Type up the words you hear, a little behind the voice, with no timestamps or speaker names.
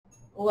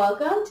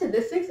Welcome to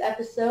this week's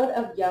episode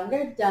of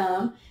Younger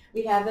Dumb.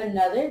 We have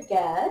another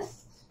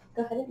guest.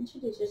 Go ahead and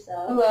introduce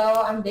yourself.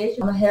 Hello, I'm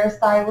Daijah. I'm a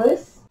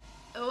hairstylist.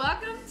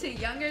 Welcome to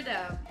Younger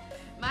Dumb.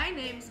 My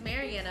name's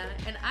Marianna,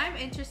 and I'm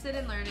interested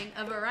in learning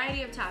a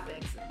variety of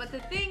topics. But the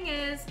thing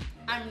is,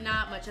 I'm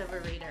not much of a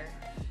reader.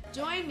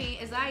 Join me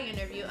as I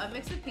interview a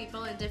mix of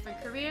people in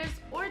different careers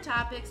or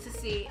topics to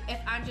see if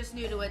I'm just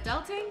new to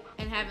adulting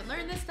and haven't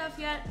learned this stuff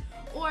yet,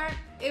 or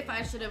if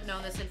I should have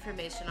known this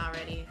information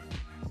already.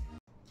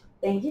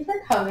 Thank you for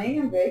coming.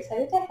 I'm very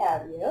excited to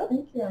have you.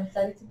 Thank you. I'm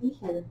excited to be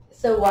here.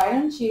 So why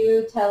don't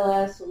you tell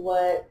us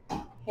what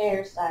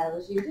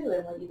hairstyles you do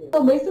and what you do?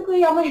 So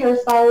basically, I'm a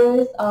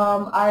hairstylist.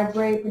 I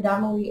braid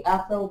predominantly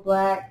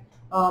Afro-Black,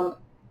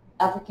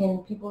 African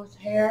people's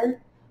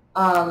hair,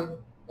 and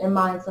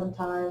mine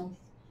sometimes.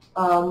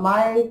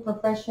 My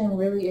profession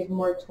really is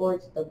more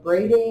towards the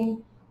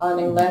braiding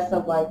and less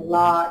of like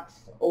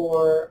locks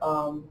or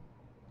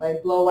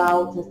like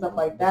blowouts and stuff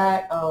like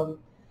that.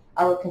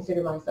 I would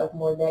consider myself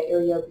more in that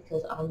area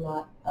because I'm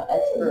not an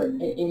expert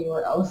in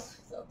anywhere else.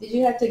 So. Did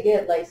you have to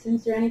get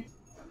licensed or anything?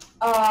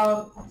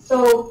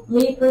 So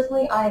me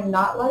personally, I am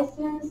not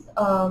licensed.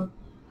 I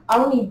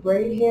only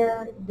braid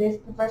hair. This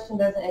profession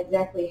doesn't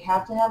exactly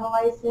have to have a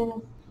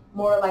license.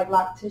 More like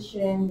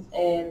locticians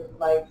and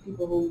like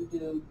people who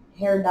do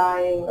hair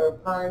dyeing or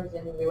perms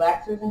and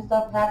relaxers and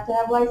stuff have to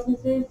have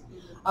licenses.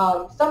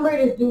 Some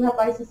braiders do have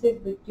licenses,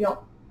 but you don't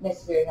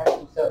necessarily have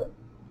to. So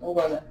I'm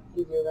gonna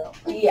figure it out.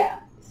 Yeah.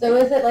 So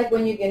is it like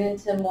when you get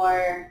into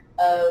more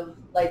of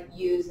like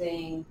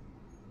using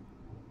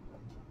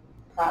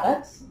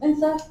products and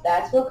stuff,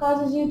 that's what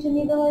causes you to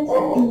need a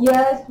license?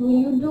 Yes, when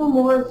you do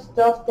more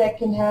stuff that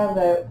can have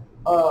a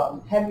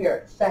heavier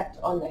effect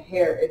on the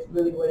hair, it's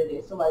really what it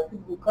is. So like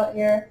people who cut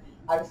hair,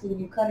 obviously if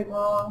you cut it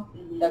wrong,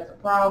 that's a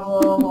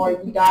problem. Or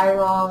if you dye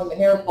wrong and the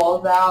hair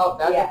falls out,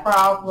 that's a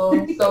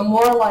problem. So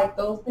more like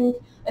those things.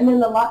 And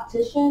then the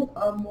locticians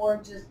are more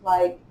just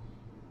like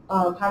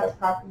how to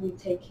properly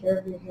take care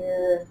of your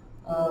hair,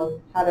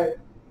 how to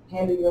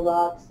handle your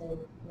locks, and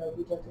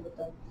be gentle with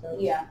them. So.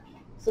 Yeah.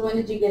 So when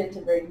did you get into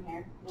braiding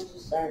hair? When did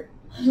you start?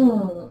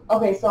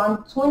 Okay, so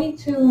I'm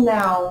 22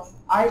 now.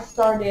 I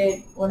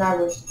started when I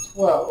was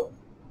 12.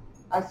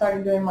 I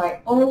started doing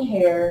my own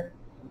hair,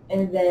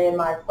 and then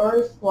my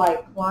first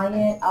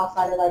client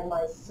outside of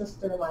my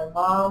sister, my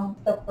mom,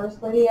 the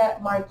first lady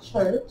at my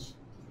church,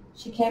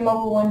 she came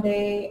over one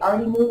day. I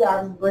already knew that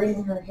I was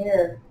braiding her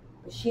hair,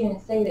 but she didn't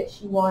say that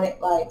she wanted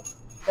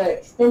the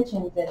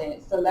extensions in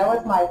it. So that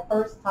was my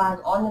first time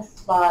on the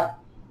spot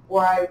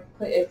where I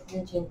put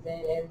extensions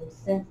in, and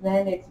since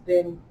then it's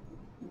been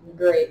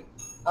great.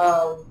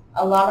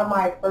 A lot of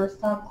my first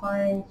time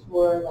clients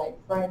were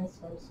friends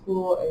from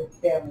school and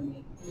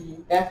family.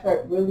 That's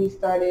what really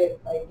started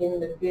getting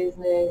the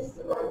business,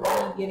 or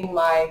really getting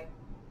my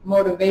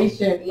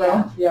motivation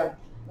from. Yeah.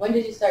 When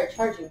did you start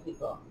charging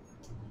people?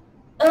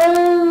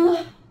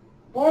 That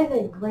is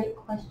a great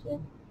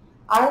question.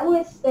 I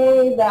would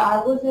say that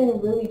I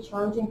wasn't really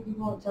charging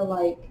people until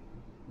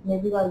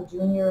maybe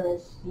junior and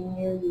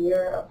senior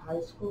year of high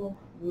school,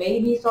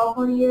 maybe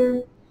sophomore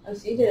year. Oh,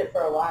 so you did it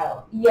for a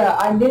while. Yeah,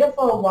 I did it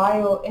for a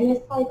while, and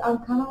it's I'm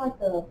kind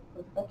of a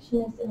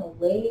perfectionist in a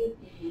way,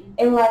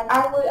 and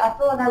I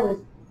feel like I was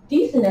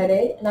decent at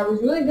it, and I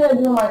was really good at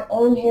doing my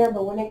own hair,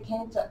 but when it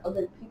came to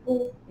other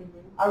people,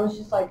 I was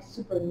just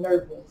super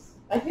nervous.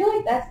 I feel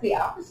like that's the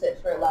opposite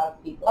for a lot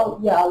of people. Oh,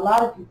 yeah, a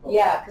lot of people.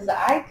 Yeah, because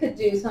I could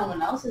do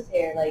someone else's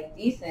hair,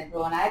 decent,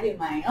 but when I do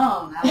my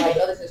own, I'm like,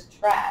 oh, this is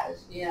trash,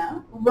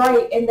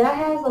 Right, and that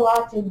has a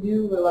lot to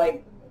do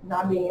with,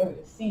 not being able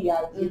to see.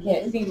 You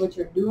can't see what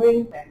you're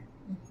doing. Okay.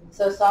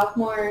 So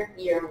sophomore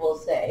year, we'll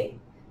say,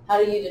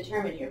 how do you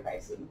determine your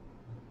pricing?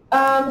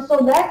 So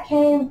that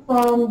came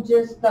from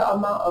just the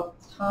amount of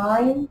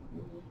time,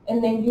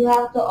 and then you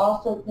have to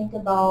also think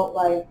about,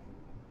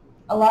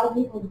 a lot of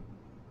people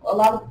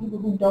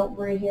who don't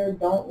braid hair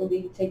don't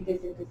really take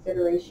this in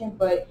consideration,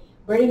 but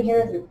braiding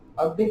hair is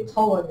a big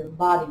toll on your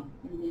body.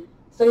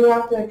 So you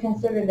have to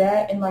consider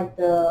that, and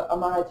the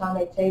amount of time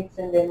it takes,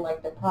 and then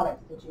the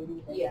products that you're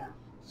using. Yeah.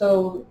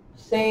 So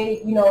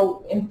say,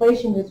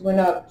 inflation just went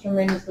up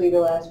tremendously the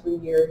last few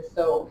years.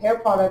 So hair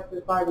products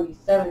was probably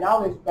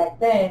 $7 back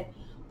then.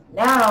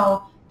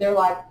 Now they're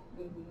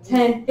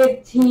 10,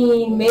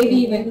 15, maybe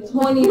even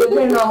 20,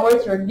 depending on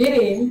what you're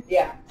getting.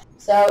 Yeah.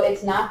 So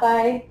it's not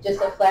by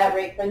just a flat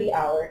rate for the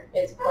hour.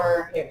 It's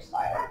per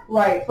hairstyle.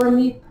 Right. For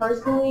me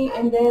personally,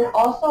 and then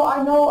also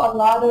I know a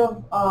lot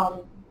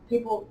of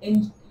people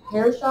in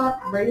hair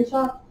shop, braiding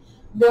shops,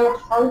 they'll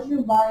charge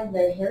you by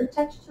the hair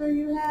texture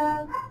you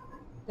have,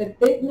 the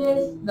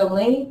thickness, the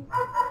length.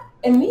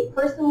 And me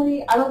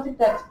personally, I don't think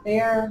that's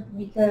fair,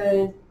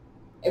 because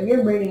if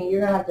you're braiding it,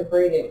 you're going to have to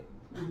braid it,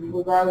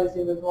 regardless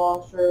if it's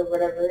long, short,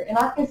 whatever. And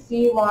I can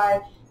see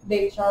why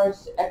they charge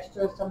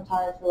extra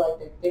sometimes for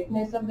the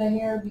thickness of the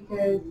hair,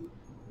 because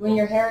when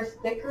your hair is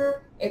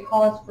thicker, it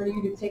calls for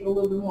you to take a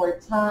little bit more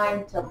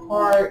time to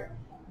part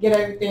get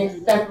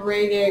everything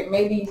separated.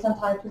 Maybe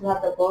sometimes people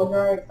have to blow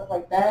dry and stuff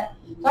like that.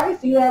 So I can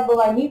see that, but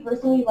like me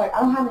personally, like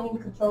I don't have any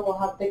control on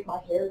how thick my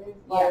hair is.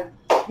 Like,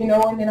 you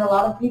know, and then a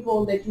lot of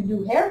people that you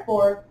do hair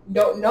for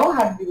don't know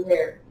how to do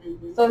hair.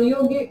 So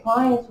you'll get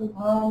clients who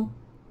come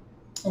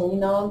and, you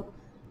know,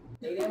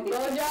 they didn't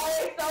blow dry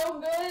it so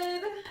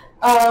good.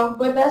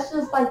 But that's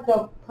just like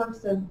the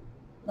perks of,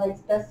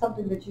 like, that's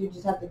something that you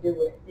just have to do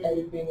with as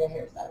being a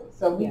hairstylist.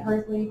 So me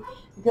personally,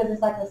 because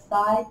it's like a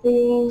side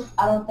thing,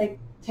 I don't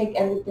take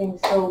everything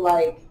so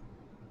like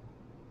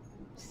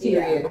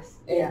serious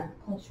and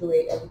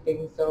punctuate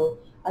everything. So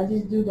I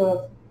just do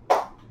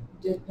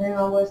just depending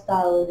on what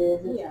style it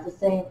is, it's the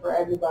same for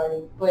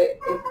everybody. But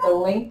it's the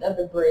length of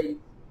the braid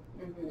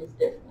is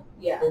different.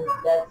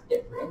 That's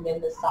different. And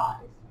then the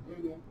size.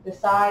 The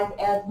size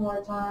adds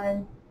more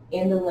time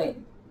and the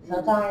length.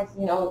 Sometimes,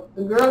 you know,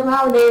 the girls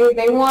nowadays,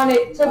 they want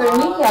it to their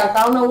kneecaps.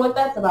 I don't know what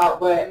that's about,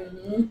 but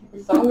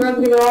some girls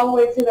get it all the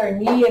way to their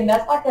knee, and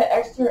that's like an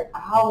extra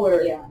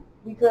hour.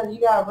 Because you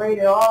got to braid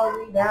it all the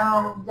way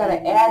down. You got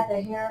to add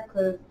the hair,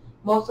 because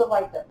most of,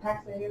 like, the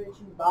packs of hair that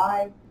you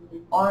buy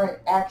aren't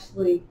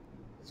actually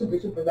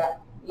super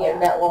that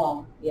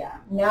long.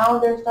 Now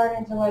they're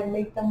starting to, like,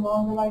 make them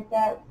longer like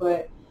that,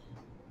 but,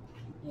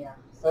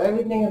 so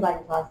everything is, like,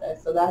 a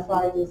process. So that's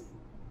why I just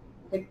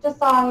pick the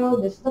style,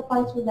 this is the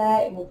price for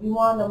that, and if you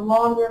want them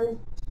longer,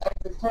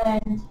 extra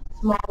 10,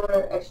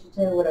 smaller, extra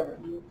 10, whatever.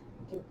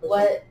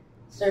 What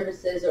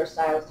services or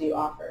styles do you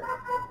offer?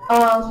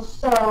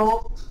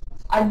 So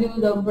I do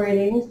the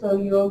braiding, so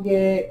you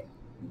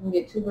can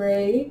get 2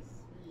 braids.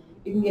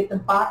 You can get the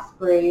box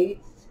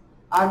braids.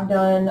 I've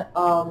done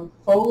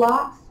faux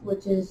locks,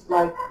 which is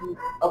like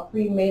a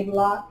pre-made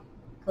lock,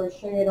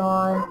 crochet it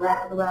on,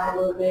 wrap it around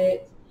a little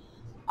bit.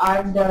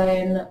 I've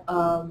done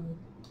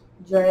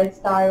dread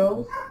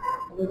styles,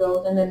 I do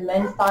those, and then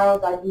men's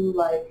styles I do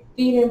like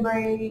feed-in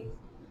braids,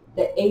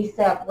 the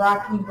ASAP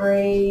Rocky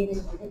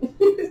braids.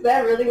 Is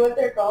that really what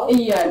they're called?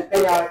 Yes,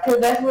 they are, because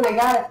that's where they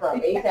got it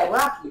from, ASAP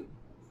Rocky.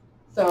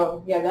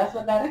 So yeah, that's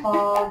what that's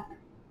called.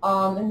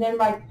 And then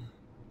like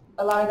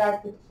a lot of guys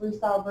get the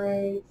freestyle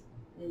braids.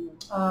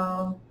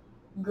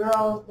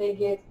 Girls, they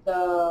get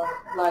the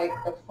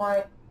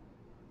front.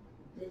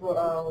 What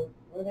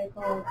are they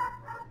called?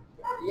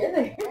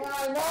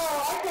 Oh no,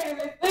 I can't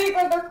even think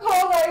what they're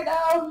called right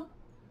now.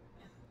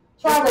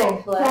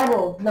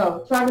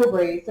 Travel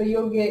braids. So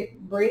you'll get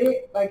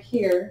braided like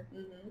here,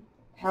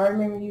 however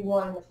many you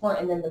want in the front,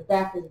 and then the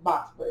back is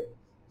box braid.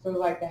 So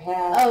like the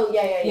half. Oh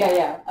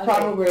yeah.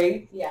 Travel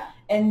braids. Yeah.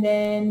 And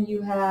then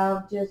you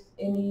have just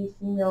any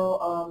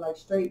female like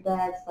straight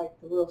backs, like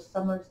the little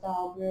summer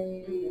style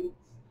braids.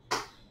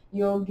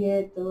 You'll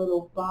get the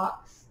little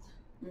boxed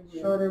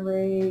shorter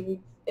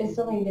braids. It's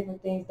so many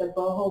different things. The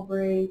boho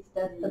braids,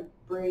 that's the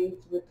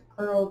braids with the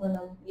curls in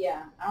them.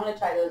 Yeah, I want to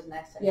try those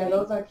next time. Yeah,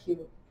 those are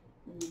cute.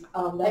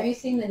 Have you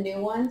seen the new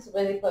ones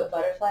where they put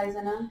butterflies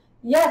in them?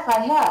 Yes, I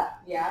have.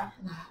 Yeah?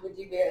 Would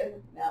you get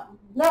it? No.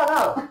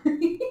 No.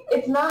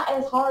 It's not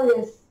as hard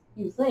as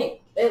you think.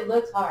 It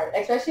looks hard,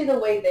 especially the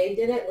way they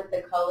did it with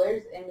the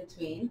colors in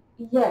between.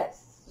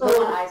 Yes. So, the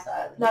one I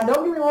saw. Now,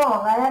 don't get me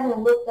wrong. I haven't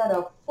looked at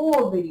a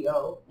full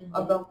video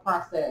of the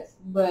process,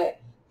 but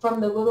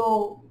from the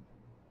little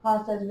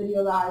process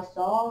video that I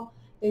saw,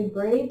 they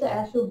braid the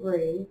actual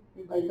braid,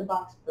 like the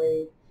box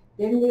braid.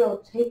 Then they'll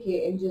take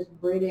it and just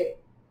braid it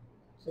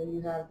so you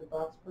have the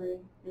box braid.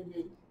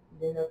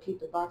 Then they'll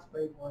keep the box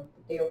braid one,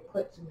 but they'll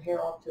put some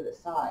hair off to the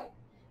side.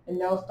 And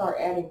they'll start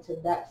adding to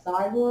that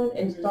side one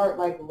and start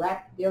like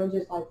they'll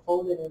just like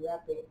fold it and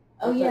wrap it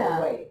a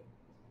certain way.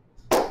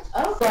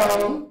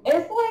 So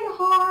it's like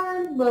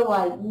hard, but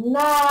like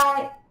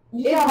not.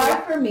 It's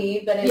hard for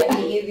me, but it'd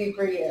be easy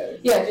for you.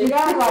 Yes, you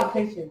got a lot of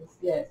patience.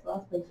 Yes, a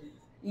lot of patience.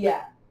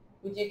 Yeah.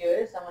 Would you do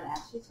it if someone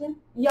asked you to?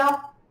 Yeah.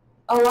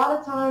 A lot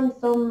of times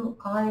some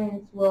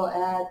clients will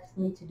ask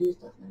me to do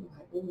stuff and I'm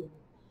like, ooh,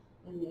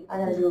 I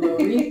gotta do a little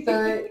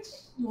research.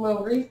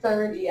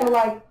 Yeah. So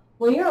like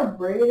when you're a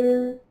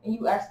braider and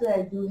you actually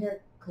like do hair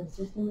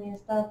consistently and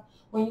stuff,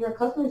 when your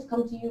customers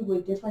come to you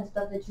with different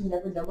stuff that you've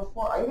never done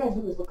before, all you gotta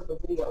do is look up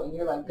a video and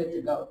you're like good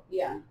to go.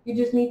 Yeah. You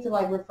just need to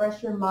like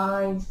refresh your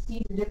mind,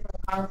 see the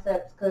different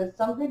concepts, because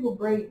some people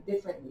braid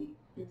differently.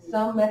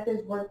 Some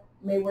methods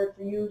may work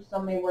for you,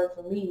 some may work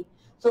for me.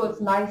 So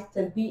it's nice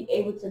to be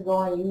able to go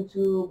on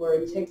YouTube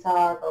or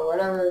TikTok or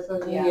whatever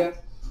social media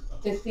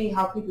to see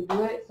how people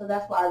do it. So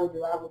that's what I would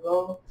do. I would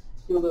go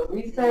do a little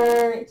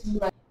research,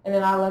 and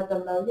then I'll let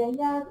them know,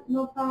 yeah,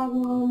 no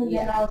problem. And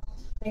then I'll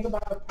think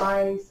about the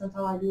price.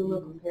 Sometimes I do a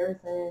little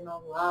comparison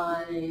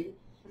online,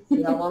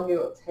 see how long it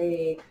will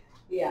take.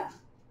 Yeah.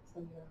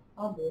 So yeah,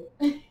 I'll do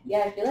it.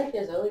 Yeah, I feel like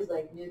there's always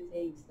like new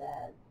things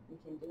that we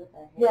can do with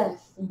our hair.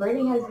 Yes,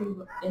 braiding has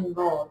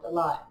involved a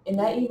lot, and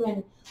that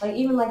even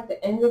like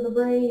the end of the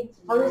braids.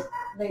 First,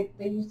 they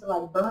used to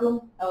like burn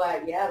them.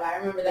 Oh, yeah, I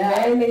remember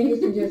that. And then they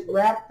used to just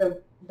wrap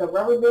the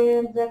rubber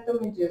bands at them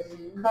and just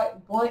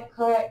blunt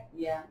cut.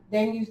 Yeah.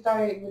 Then you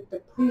started with the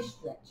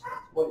pre-stretch.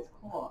 That's what it's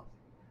called.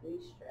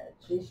 Pre-stretch.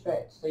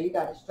 Pre-stretch. So you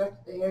got to stretch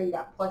the hair. You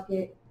got to pluck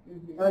it.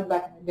 That was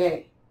back in the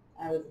day.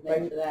 I was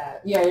there for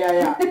that.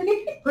 Yeah.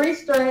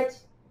 Pre-stretch.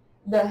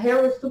 The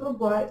hair was super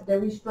blunt.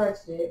 Then we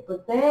stretched it.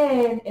 But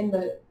then in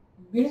the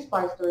beauty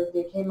supply stores,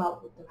 they came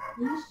out with the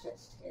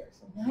pre-stretched hair.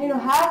 So now you don't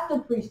have to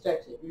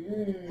pre-stretch it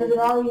because it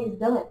already is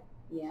done.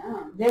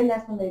 Yeah. Then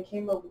that's when they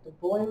came up with the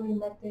boiling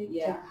method.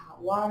 Yeah. Take the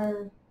hot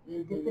water,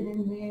 dip it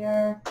in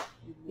there.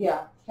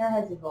 Yeah, hair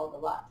has evolved a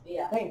lot.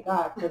 Yeah. Thank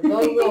God, because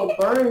those little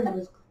burns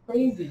was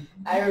crazy.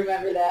 I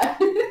remember that.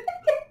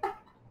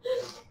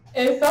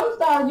 And some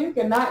styles you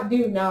cannot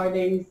do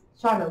nowadays,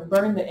 trying to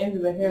burn the end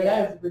of the hair.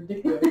 Yeah. That is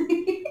ridiculous.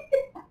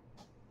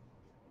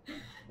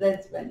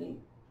 That's funny.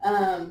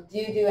 Do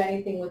you do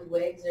anything with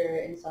wigs or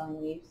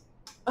installing weaves?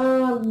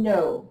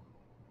 No.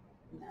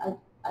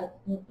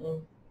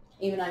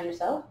 Even on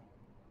yourself?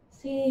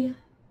 See,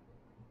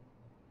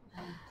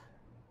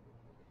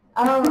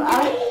 I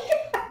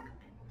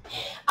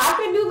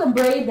can do the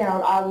braid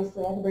down,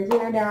 obviously. I can braid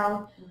your hair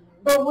down.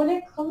 But when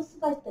it comes to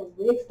like the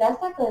wigs,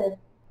 that's like a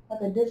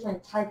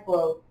different type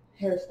of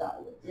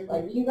hairstylist.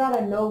 Like you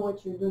gotta know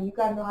what you're doing. You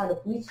gotta know how to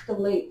bleach the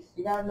lace.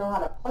 You gotta know how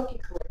to pluck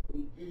it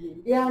correctly.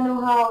 You gotta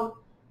know how.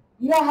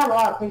 You gotta have a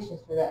lot of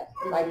patience for that.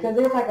 Like, cause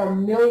there's like a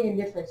million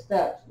different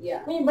steps.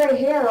 Yeah. When you braid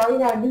hair, all you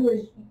gotta do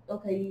is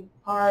you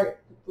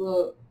part, put the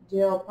little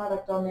gel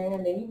product on there,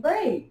 and then you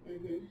braid.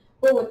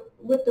 But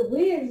with the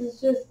wigs,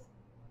 it's just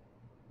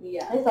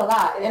it's a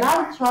lot. And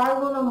I've tried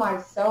one on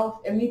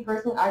myself, and me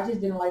personally, I just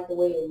didn't like the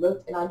way it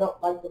looked, and I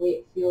don't like the way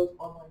it feels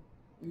on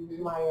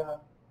my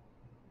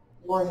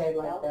forehead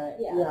like that.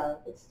 Yeah,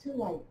 it's too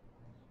like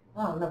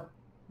I don't know.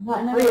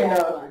 I'm not free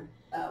enough.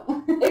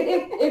 Oh.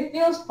 it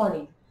feels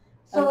funny.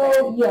 So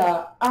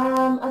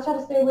I try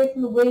to stay away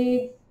from the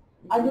wigs.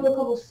 I do a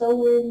couple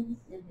sew-ins,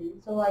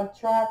 so like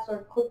traps or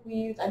quick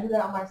weaves. I do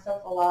that on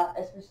myself a lot,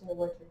 especially in the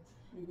winter.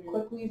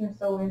 Quick weaves and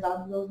sew-ins.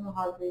 I'll do those in a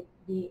heartbeat.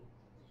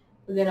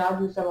 But then I'll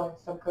do some on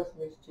some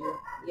customers too.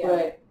 Yeah.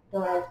 But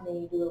don't ask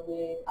me to do a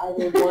wig. I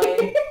did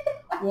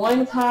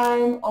one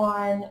time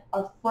on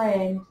a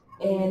friend,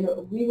 and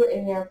we were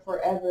in there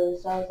forever.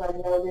 So I was like,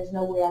 no, there's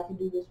no way I can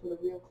do this with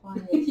a real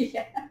client.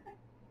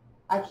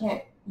 I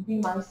can't be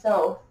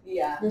myself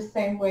the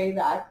same way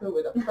that I could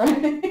with a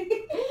friend.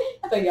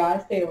 So I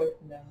stay away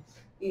from them.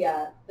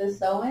 Yeah, the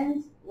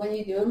sew-ins, when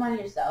you do them on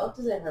yourself,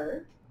 does it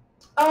hurt?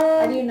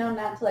 How do you know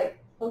not to like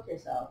poke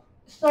yourself?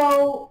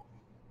 So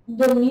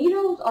the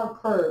needles are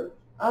curved.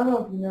 I don't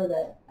know if you know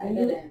that. I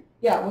didn't.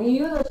 Yeah, when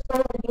you use a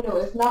sewing needle,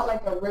 it's not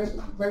like a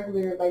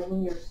regular like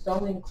when you're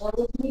sewing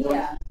clothes needle.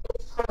 Yeah,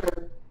 it's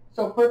curved.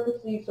 So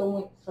purposely,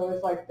 so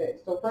it's like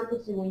this. So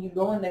purposely, when you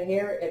go in the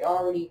hair, it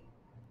already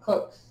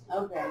cooks.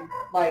 Okay.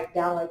 Like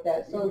down like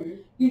that. So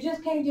you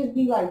just can't just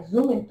be like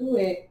zooming through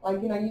it.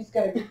 Like, you just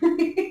gotta,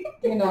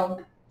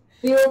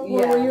 feel for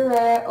where you're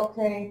at.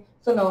 Okay.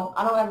 So no,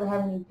 I don't ever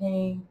have any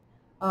pain.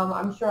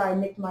 I'm sure I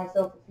nicked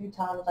myself a few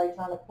times, like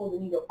trying to pull the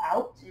needle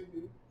out.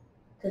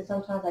 Because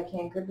sometimes I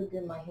can't grip it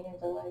good. My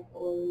hands are like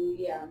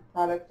oily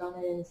product on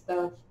it and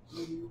stuff.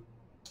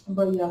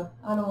 But yeah,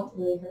 I don't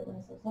really hurt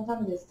myself.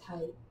 Sometimes it's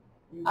tight.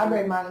 I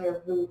braid my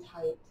hair really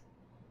tight.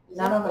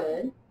 Not on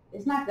good.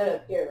 It's not good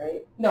up here,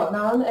 right? No,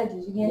 not on the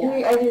edges. You can't do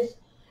your edges.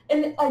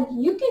 And like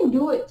you can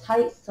do it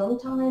tight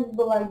sometimes,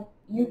 but like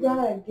you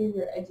gotta give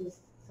your edges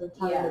some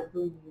time to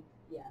breathe.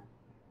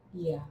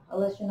 Yeah,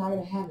 unless you're not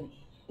gonna have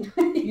any.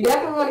 You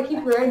definitely want to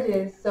keep your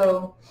edges.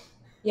 So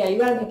yeah, you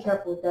gotta be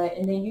careful with that.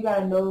 And then you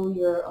gotta know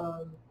your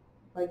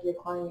your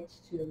clients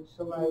too.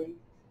 So like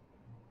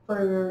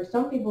for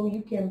some people,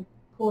 you can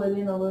pull it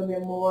in a little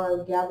bit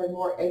more, gather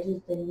more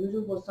edges than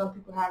usual. But some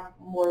people have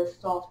more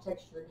soft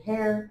textured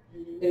hair.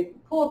 If you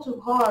pull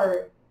too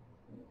hard,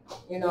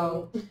 you're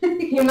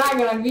not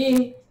gonna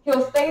be.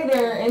 He'll stay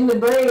there in the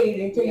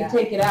braid until you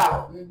take it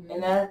out,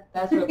 and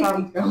that's where the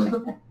problems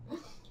go.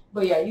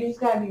 But yeah, you just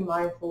gotta be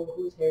mindful of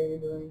whose hair you're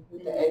doing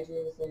with the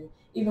edges and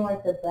even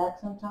like the back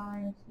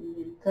sometimes.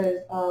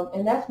 Because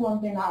and that's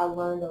one thing that I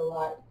learned a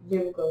lot.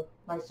 Vivica,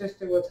 my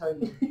sister, will tell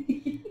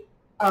you.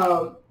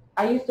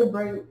 I used to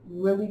braid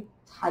really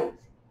tight,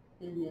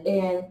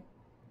 and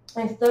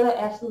instead of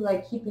actually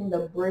like keeping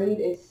the braid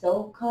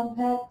itself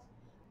compact,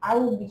 I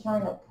would be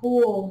trying to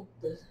pull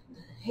the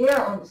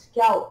hair on the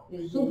scalp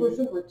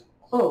super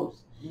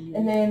close,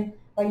 and then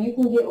like you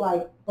can get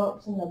like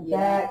bumps in the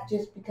back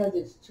just because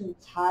it's too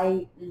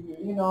tight,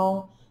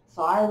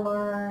 So I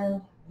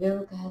learned,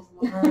 Vivica has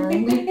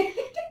learned.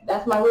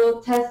 That's my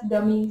little test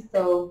dummy.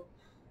 So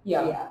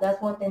yeah,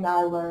 that's one thing that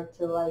I learned,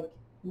 to like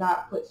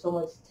not put so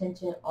much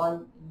tension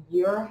on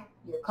your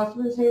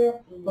customer's hair,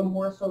 but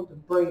more so the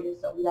braid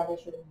itself. We gotta make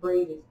sure the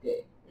braid is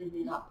good,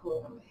 not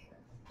pulling on the hair.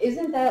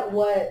 Isn't that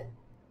what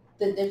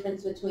the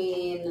difference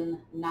between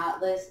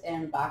knotless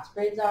and box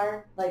braids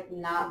are? Like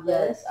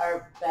knotless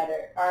are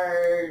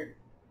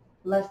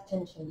less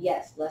tension.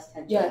 Yes, less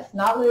tension. Yes,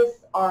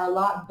 knotless are a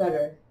lot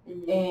better.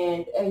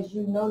 And as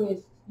you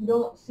notice, you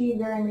don't see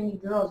very many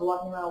girls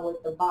walking around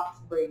with the box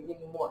braids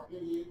anymore.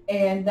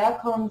 And that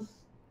comes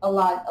a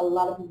lot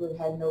of people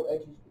had no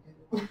edges because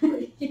of box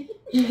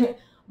braids.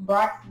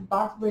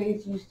 Box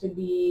braids used to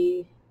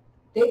be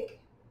thick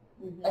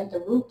at the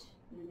root,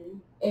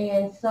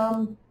 and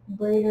some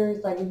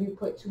braiders, like if you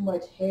put too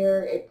much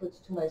hair, it puts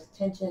too much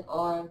tension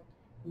on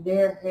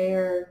their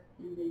hair.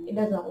 It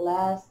doesn't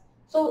last.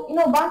 So,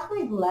 box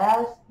braids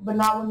last, but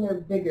not when they're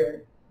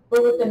bigger.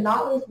 But with the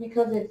knotless,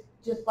 because it's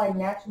just like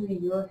naturally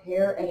your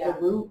hair at the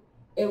root,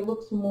 it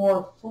looks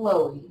more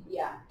flowy.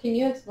 Yeah. Can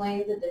you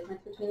explain the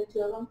difference between the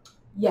two of them?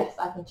 Yes,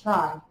 I can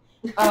try.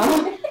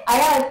 I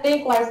gotta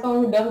think like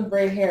someone who doesn't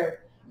braid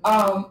hair.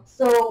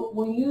 So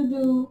when you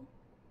do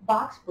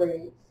box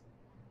braids,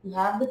 you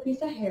have the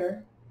piece of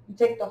hair, you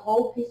take the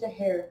whole piece of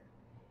hair,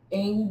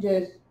 and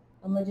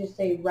I'm gonna just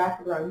say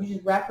wrap it around. You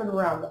just wrap it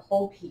around the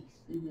whole piece.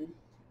 Mm-hmm.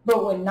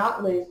 But with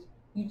knotless,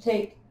 you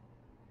take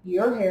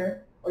your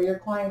hair or your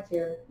client's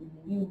hair,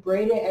 you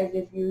braid it as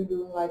if you're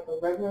doing like a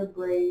regular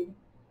braid,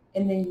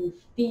 and then you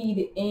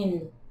feed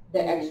in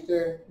the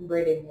extra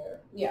braided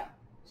hair. Yeah.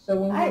 So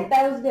when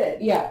that was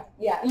good. Yeah.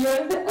 Yeah. You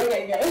understand?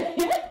 Okay,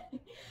 good.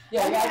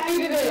 Yeah, I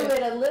feed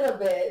it a little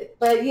bit,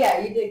 but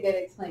yeah, you did good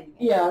explaining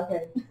it. Yeah,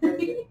 okay. That's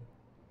good.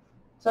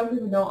 Some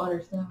people don't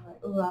understand, like,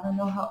 oh, I don't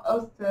know how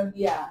else to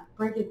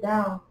break it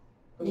down.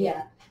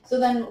 Yeah. So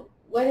then,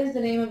 what is the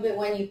name of it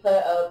when you put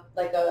a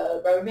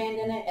rubber band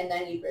in it and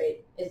then you braid?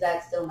 Is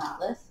that still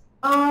knotless?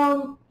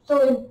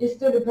 So it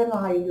still depends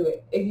on how you do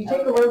it. If you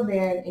take a rubber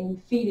band and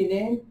you feed it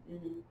in,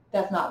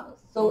 that's knotless.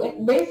 So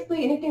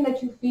basically, anything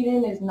that you feed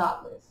in is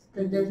knotless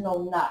because there's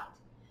no knot.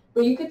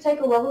 But you could take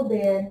a rubber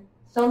band.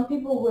 Some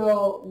people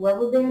will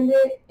rubber band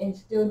it and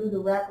still do the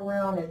wrap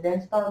around and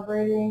then start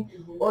braiding.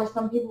 Or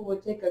some people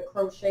would take a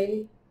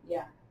crochet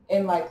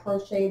and like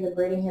crochet the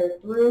braiding hair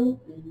through,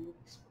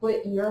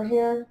 split your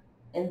hair,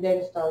 and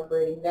then start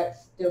braiding.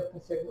 That's still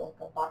considered like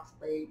a box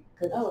braid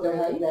because it still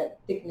has that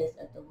thickness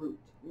at the root.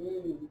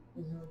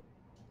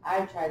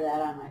 I've tried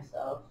that on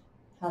myself.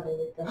 How did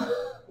it go?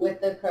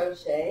 With the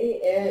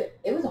crochet,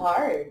 it was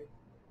hard.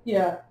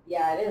 Yeah.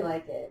 Yeah, I didn't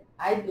like it.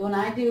 When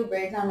I do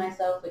braids on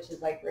myself, which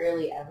is like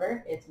rarely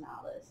ever, it's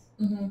knotless.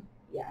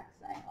 Yeah,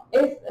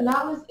 because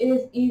knotless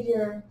is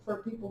easier for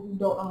people who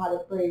don't know how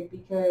to braid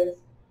because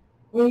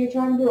when you're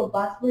trying to do a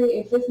box braid,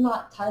 if it's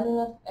not tight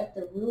enough at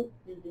the root,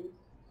 it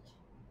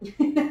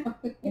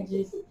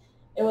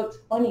looks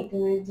funny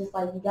because it's just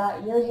like you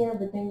got your hair,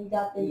 but then you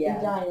got the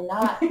giant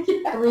knot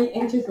 3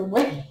 inches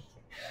away.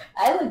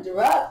 I looked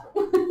rough.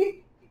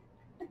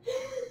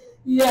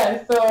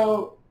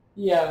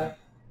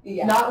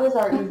 Knotless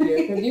are easier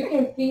because you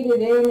can feed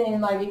it in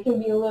and like it can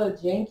be a little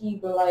janky,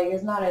 but like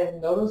it's not as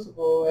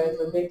noticeable as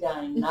a big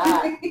giant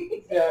knot.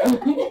 So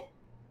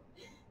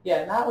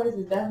knotless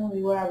is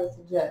definitely what I would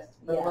suggest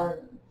for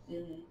learning.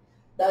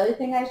 The other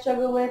thing I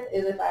struggle with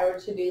is if I were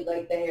to do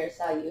like the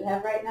hairstyle you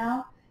have right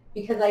now,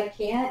 because I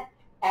can't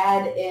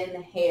add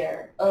in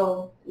hair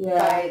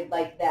by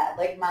like that.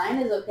 Like mine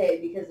is okay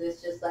because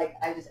it's just like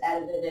I just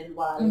added it in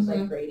while I was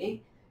like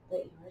braiding,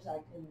 but yours I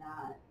could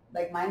not.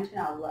 Like mine turned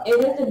out rough.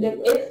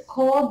 It's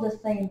called the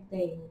same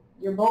thing.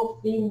 You're both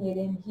feeding it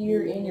in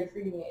here and you're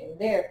feeding it in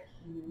there,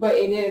 but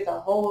it is a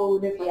whole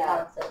different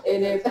concept.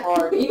 It is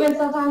hard. Even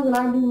sometimes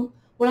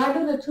when I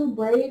do the 2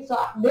 braids, so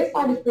this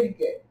side is pretty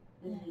good,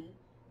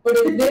 but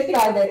it's this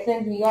side that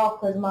sends me off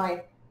because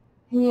my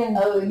hand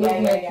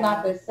movement's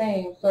not the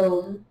same.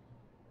 So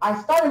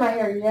I started my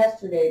hair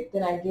yesterday,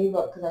 then I gave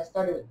up because I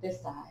started with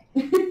this side.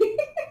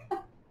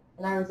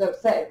 And I was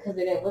upset because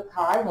it didn't look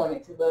how I wanted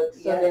it to look.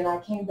 So then I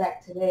came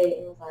back today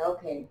and was like,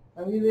 okay,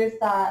 let me do this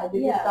side. I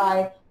did this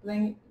side. But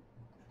then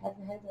half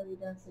your head's already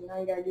done, so now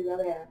you got to do the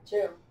other half.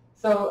 True.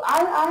 So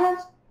I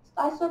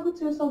struggle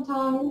too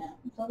sometimes.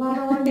 Sometimes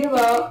I want to give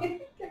up.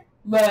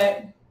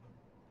 But,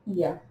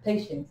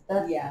 patience.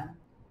 You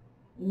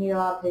need a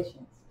lot of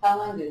patience. How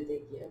long did it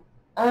take you?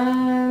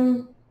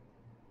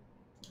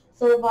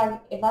 So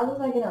if I was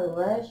like in a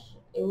rush,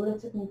 it would have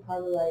took me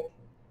probably like,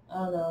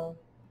 I don't know,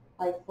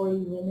 like 40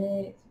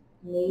 minutes,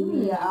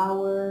 maybe an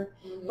hour.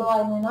 But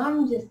like when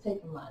I'm just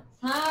taking my time,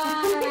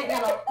 I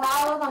got a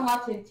pause, I'm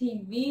watching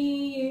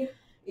TV,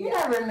 you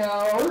never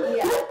know.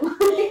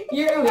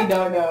 You really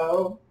don't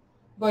know.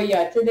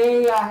 But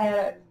today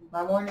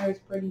my morning was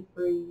pretty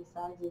free, so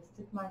I just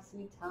took my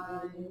sweet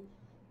time,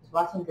 was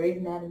watching Grey's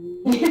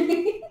Anatomy.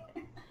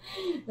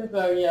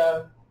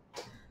 So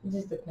it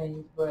just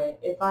depends. But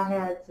if I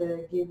had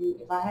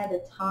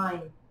the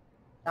time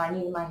that I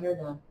needed my hair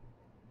done,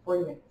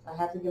 40 minutes. I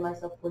have to give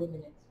myself 40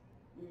 minutes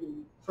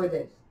for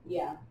this.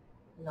 Yeah.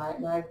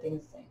 Not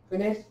everything's the same. For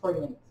this,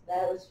 40 minutes.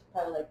 That was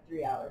probably like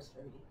 3 hours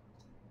for me.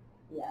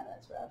 Yeah,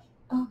 that's rough.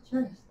 Oh,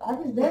 sure. I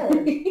was there.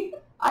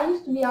 I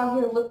used to be out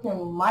here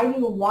looking mighty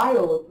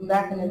wild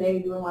back in the day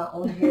doing my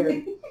own hair.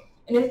 And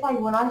it's like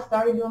when I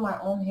started doing my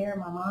own hair,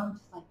 my mom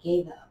just like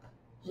gave up.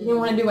 She didn't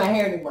want to do my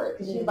hair anymore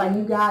because she's like,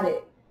 you got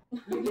it. You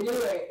can do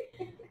it.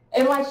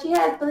 And like she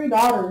had 3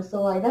 daughters,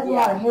 so like that's a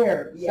lot of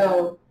hair.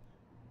 So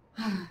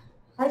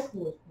high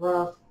school was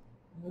rough.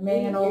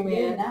 Man, oh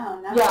man.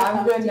 Now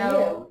I'm good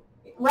now.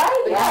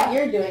 Right? But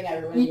you're doing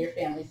everyone in your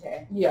family's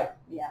hair. Yeah.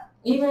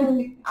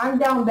 Even I'm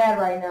down bad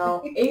right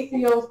now.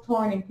 ACL's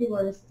torn and people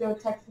are still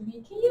texting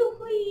me, can you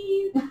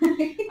please?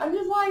 I'm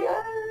just like,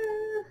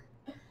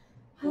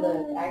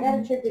 Look, I got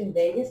a trip in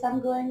Vegas I'm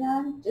going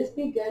on. Just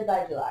be good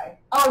by July.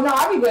 Oh, no,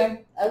 I'll be good.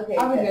 Okay,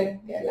 I'll be good.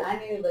 good. I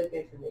need to look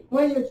good for Vegas.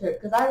 When's your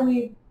trip? Because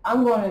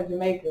I'm going to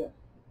Jamaica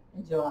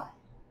in July.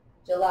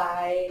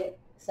 July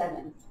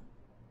 7th.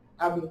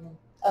 I'll be here.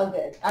 Oh,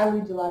 good. I'll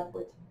be July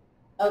 14th.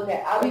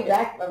 Okay, I'll be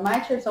back, but my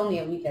trip's only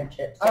a weekend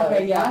trip. So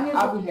okay, as yeah, long as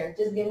I'll be here.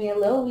 Just give me a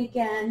little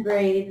weekend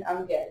braid.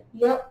 I'm good.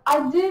 Yep,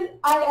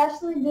 I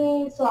actually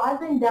did. So I've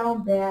been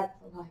down bad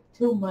for like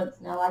 2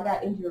 months now. I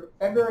got injured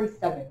February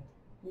 7th.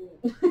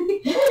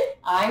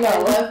 I know. I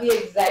love the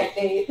exact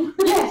date.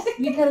 Yes,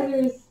 because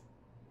it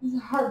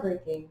was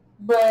heartbreaking.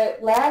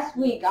 But last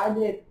week I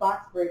did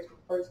box braids for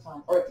the first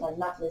time, or like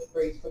not this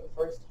braids for the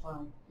first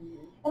time.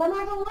 Mm-hmm. And I'm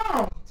not gonna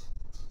lie,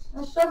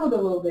 I struggled a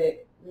little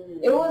bit.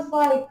 Mm-hmm. It was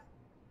like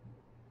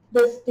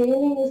the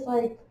standing is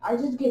like I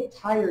just get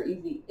tired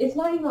easy. It's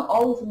not even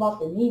always about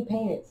the knee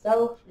pain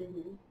itself.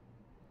 Mm-hmm.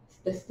 It's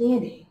the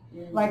standing.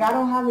 Mm-hmm. Like I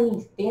don't have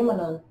any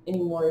stamina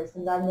anymore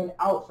since I've been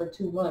out for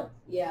 2 months.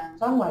 Yeah.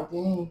 So I'm like,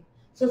 dang.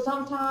 So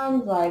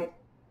sometimes like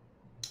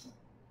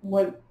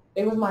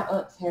it was my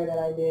aunt's hair that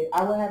I did.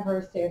 I would have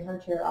her sit in her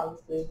chair,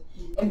 obviously.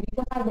 Mm-hmm. And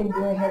because I've been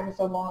doing hair for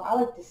so long, I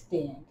like to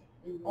stand.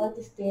 Mm-hmm. I like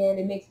to stand.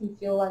 It makes me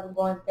feel like I'm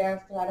going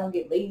faster. I don't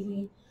get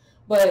lazy.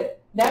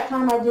 But that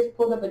time I just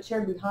pulled up a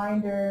chair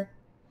behind her.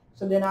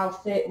 So then I'll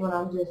sit when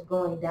I'm just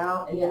going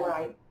down. And then when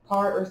I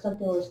part or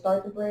something or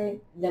start the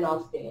braid, then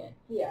I'll stand.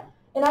 Yeah.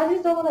 And I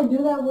just don't want to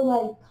do that with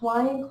like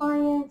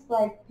clients,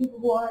 like people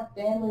who aren't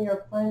family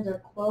or friends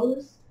or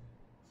close.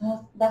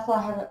 That's why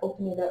I haven't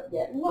opened it up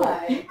yet.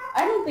 Why?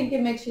 I don't think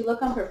it makes you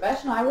look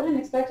unprofessional. I wouldn't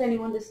expect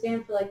anyone to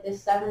stand for like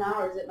this 7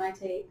 hours it might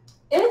take.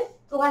 It's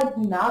like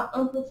not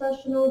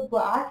unprofessional,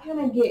 but I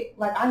kind of get,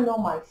 like I know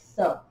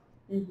myself.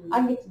 Mm-hmm.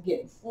 I get to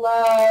getting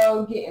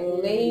slow,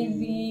 getting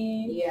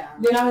lazy. Yeah.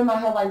 Then I'm in my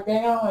head like,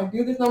 dang, I don't want to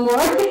do this no more.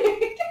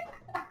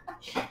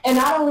 And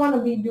I don't want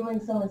to be doing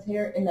someone's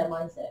hair in that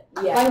mindset.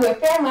 Yeah. Like with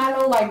family, I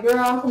know like, girl,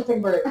 I'm going to take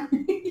a break.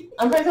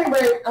 I'm going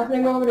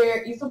to go over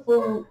there, eat some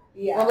food,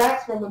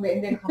 relax for a little bit,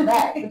 and then come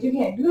back. But you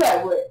can't do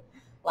that with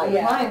like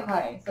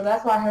clients. So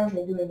that's why I haven't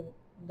been doing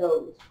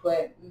those.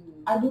 But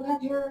I do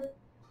have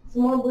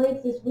some more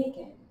breaks this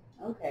weekend.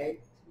 Okay.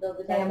 Build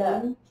the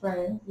family,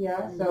 friends,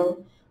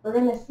 So we're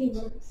going to see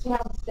how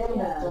the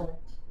stand-up's going.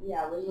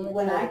 Yeah,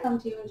 when I come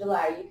to you in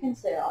July, you can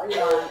sit all you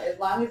want as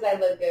long as I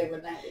look good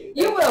when I leave.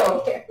 You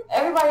will.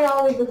 Everybody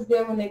always looks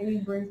good when they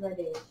leave braids by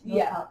Daij.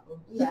 Yeah,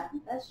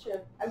 that's true.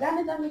 I've gotten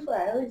it done before.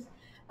 I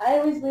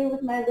always leave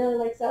with my little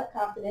like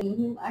self-confidence.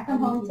 Mm-hmm. I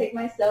come home, take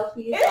my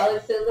selfies, all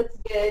it still looks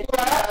good.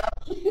 Yeah.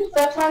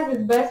 Sometimes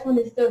it's best when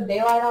it's still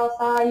daylight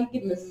outside. You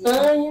get the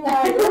sun. You're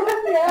like,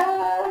 oh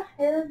yeah,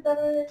 hair's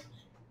done.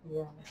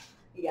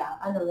 Yeah,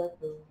 I know that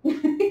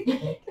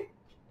feeling.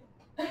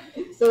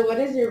 So what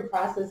is your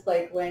process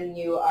like when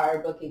you are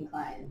booking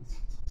clients?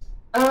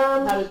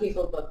 How do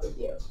people book with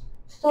you?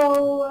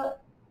 So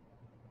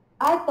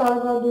I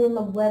thought about doing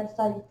the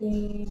website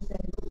things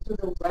and go to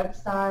the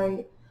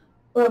website,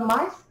 but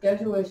my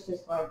schedule is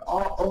just like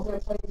all over the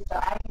place. So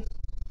I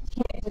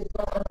can't just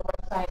go on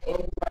the website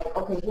and like,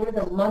 okay, here's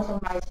a month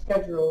of my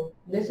schedule.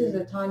 This is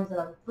the times that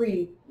I'm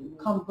free.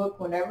 Come book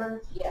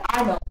whenever. Yeah,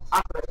 I don't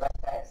operate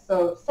like that.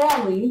 So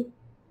sadly,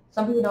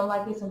 some people don't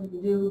like it, some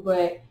people do,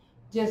 but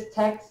just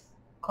text,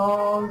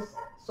 calls,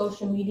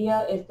 social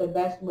media is the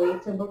best way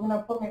to book an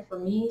appointment for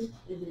me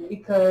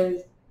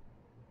because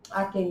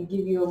I can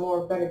give you a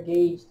more better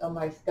gauge on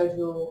my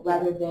schedule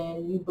rather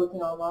than you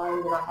booking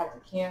online and I have to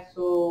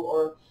cancel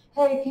or,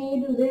 hey, can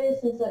you do this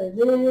instead of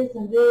this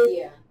and this?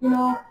 Yeah. You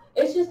know,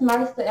 it's just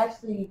nice to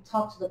actually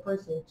talk to the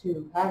person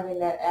too, having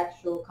that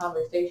actual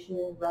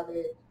conversation,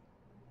 whether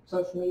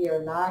social media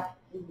or not.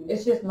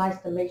 It's just nice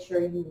to make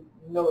sure you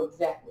know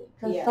exactly.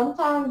 Because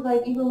sometimes,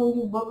 like, even when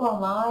you book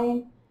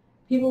online,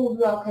 people will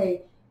be like,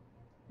 okay,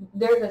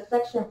 there's a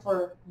section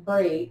for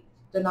braids,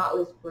 the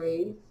knotless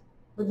braids,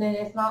 but then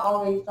it's not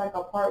always, like,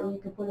 a part where you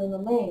can put in the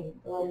lane,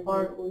 or a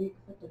part where you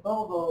can put the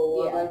boho,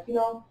 or, like, you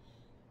know.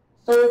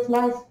 So it's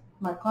nice.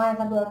 My clients,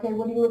 I'll be like, okay,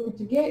 what are you looking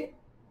to get?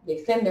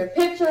 They send their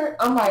picture.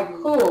 I'm like,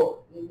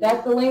 cool.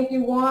 That's the length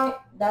you want.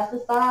 That's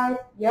the size.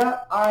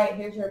 Yep. All right,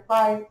 here's your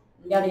price.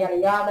 Yada, yada,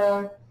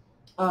 yada.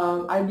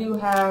 I do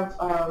have,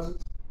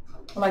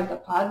 like,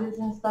 deposits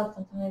and stuff.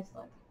 Sometimes,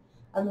 like,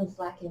 I've been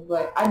slacking,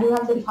 but I do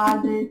have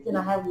deposits and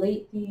I have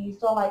late fees.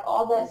 So, like,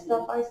 all that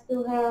stuff I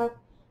still have.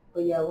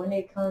 But, yeah, when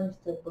it comes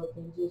to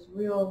booking, just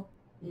real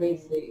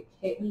basic.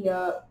 Hit me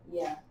up.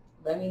 Yeah.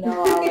 Let me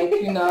know. I'll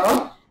let you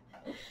know.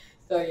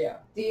 So, yeah.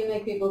 Do you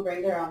make people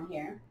bring their own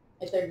hair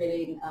if they're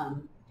getting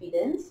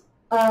feed-ins?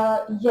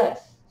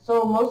 Yes.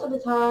 So, most of the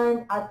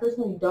time, I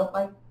personally don't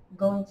like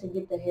going to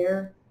get the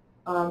hair.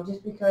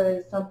 Just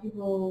because some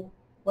people,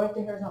 what if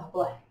their hair's not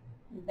black?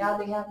 Now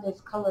they have this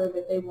color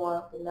that they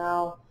want, but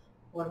now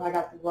what if I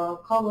got the wrong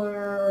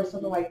color or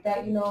something like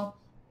that, you know?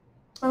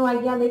 I'm like,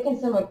 yeah, they can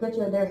send a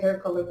picture of their hair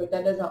color, but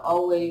that doesn't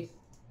always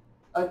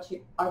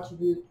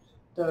attribute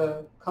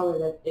the color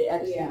that it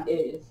actually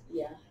is.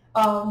 Yeah.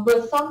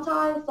 But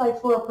sometimes,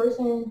 like for a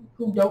person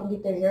who don't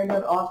get their hair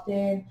done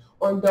often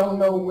or don't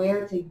know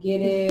where to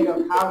get it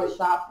or how to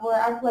shop for it,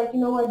 I'm like, you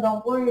know what,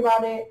 don't worry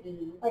about it.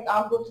 Like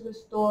I'll go to the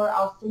store,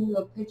 I'll send you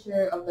a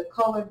picture of the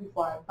color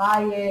before I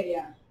buy it.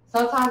 Yeah.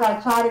 Sometimes I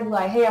try to be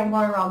like, hey, I'm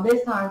going around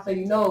this time, so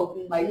you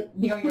know, like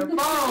be on your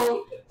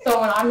phone.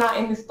 So when I'm not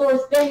in the store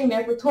standing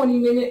there for 20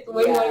 minutes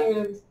waiting on you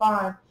to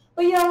respond.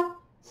 But yeah,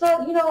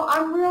 so you know,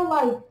 I'm real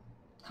like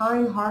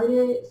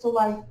kind-hearted. So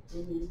like,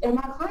 if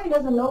my client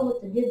doesn't know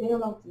what to get, they don't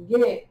know what to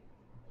get.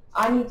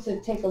 I need to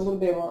take a little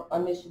bit more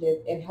initiative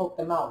and help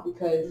them out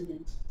because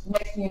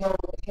next thing you know,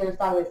 the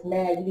hairstylist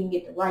mad you didn't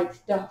get the right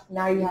stuff.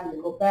 Now you have to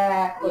go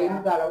back, or you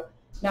gotta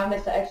now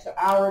that's an extra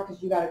hour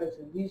because you gotta go to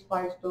the beauty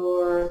supply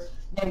store.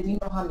 Then we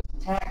know how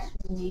many tags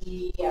we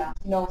need. Yeah,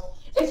 you know,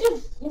 it's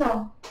just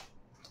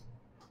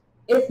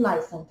it's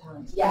nice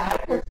sometimes. Yeah, I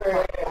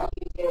prefer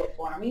you get it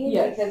for me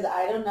because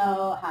I don't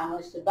know how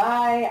much to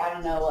buy. I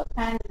don't know what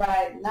kind to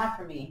buy. Not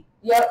for me.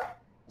 Yep.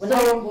 When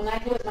I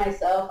do it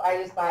myself, I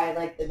just buy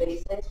like the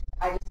basic.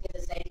 I just get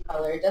the same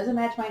color. It doesn't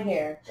match my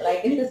hair, but I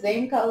get the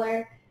same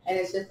color, and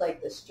it's just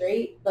like the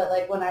straight. But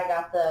like when I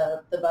got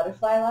the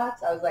butterfly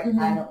locks, I was like,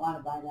 I don't want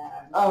to buy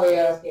that. I'm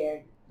so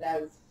scared.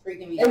 That was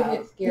freaking me out.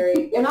 It's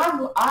scary. And I've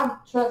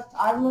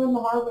learned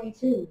the hard way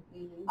too.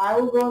 I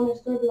will go in the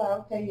store and be like,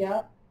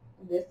 okay,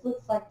 this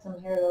looks like some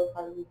hair that'll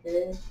probably be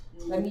good.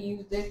 Let me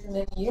use this, and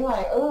then you're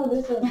like, oh,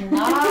 this is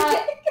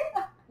not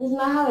this is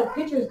not how the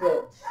pictures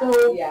look.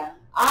 So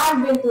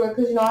I've been through it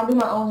because I do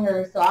my own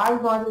hair, so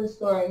I've gone to the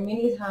store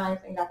many times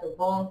and got the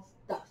wrong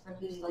stuff, and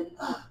I'm just like,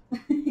 ugh.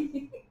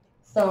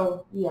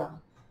 So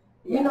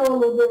we know a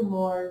little bit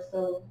more,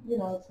 so it's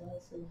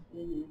nice.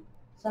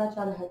 So I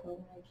try to help them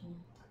when I can.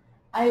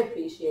 I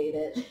appreciate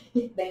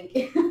it. Thank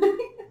you.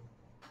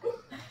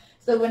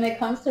 So when it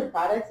comes to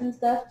products and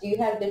stuff, do you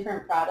have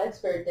different products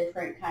for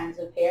different kinds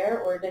of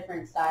hair or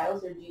different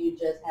styles, or do you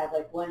just have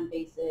like one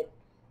basic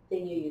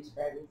thing you use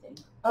for everything?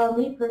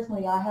 Me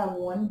personally, I have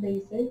one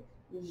basic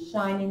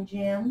Shine and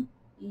Gem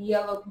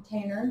yellow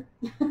container.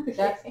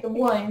 That's the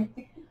one.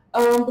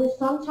 But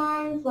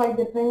sometimes, like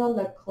depending on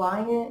the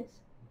client,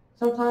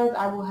 sometimes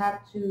I will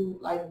have to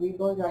like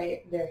reblow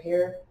their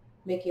hair,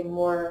 make it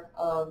more.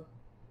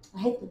 I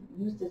hate to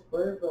use this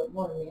word, but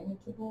more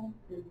manageable.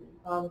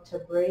 To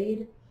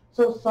braid.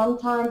 So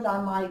sometimes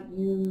I might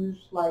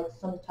use like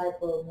some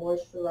type of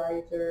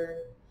moisturizer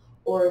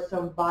or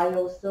some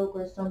bio silk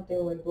or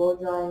something when blow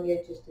drying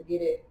it just to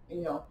get it,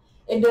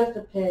 it does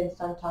depend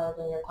sometimes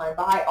on your client.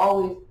 But I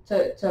always,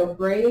 to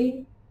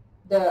braid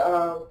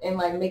and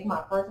like make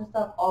my parts and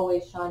stuff,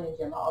 always Shine and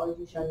Gem. I always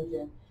use Shine and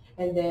Gem.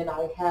 And then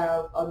I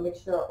have a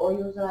mixture of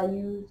oils that I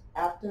use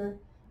after.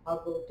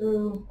 I'll go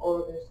through,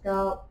 oil their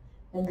scalp.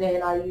 And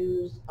then I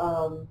use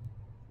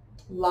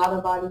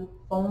Lotta Body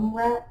foam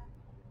wrap.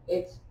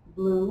 It's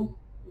blue.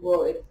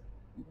 Well, it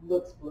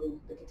looks blue,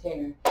 the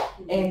container.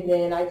 And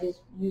then I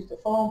just use the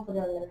foam, put it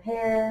on their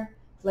hair,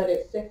 let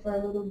it sit for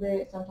a little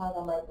bit. Sometimes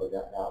I might put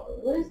that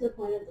out. What is the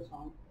point of the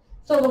foam?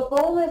 So the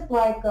foam is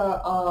like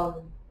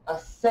a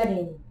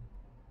setting.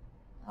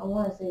 I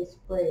want to say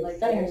spray. Like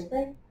setting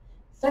spray?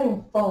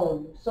 Setting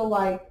foam. So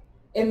like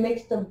it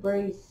makes the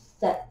braids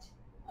set.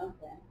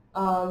 Okay.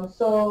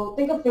 So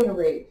think of finger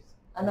waves.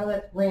 I know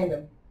that's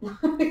random,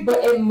 but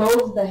it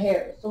molds the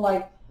hair. So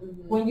like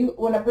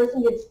when a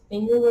person gets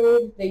finger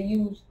waves, they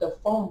use the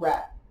foam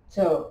wrap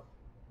to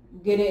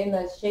get it in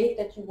the shape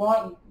that you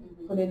want.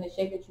 You put it in the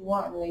shape that you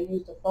want, and they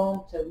use the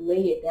foam to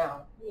lay it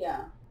down.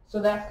 Yeah.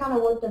 So that's kind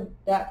of what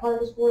that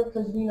part is for,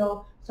 because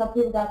some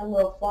people got the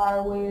little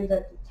flyaways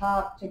at the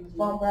top. Take the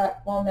foam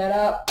wrap, foam that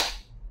up,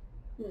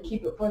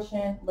 keep it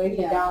pushing, lays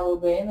it down a little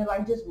bit, and then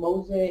like just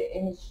molds it,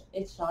 and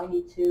it's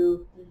shiny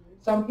too.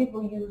 Some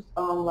people use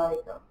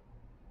like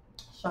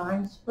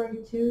shine spray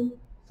too.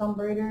 Some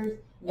braiders,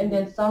 and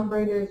then some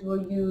braiders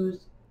will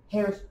use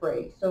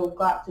hairspray. So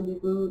got to be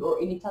glued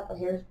or any type of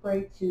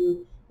hairspray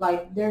to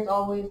like. There's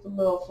always the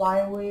little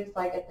flyaways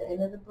like at the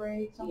end of the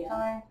braid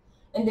sometimes.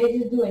 And they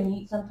just do it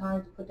neat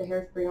sometimes to put the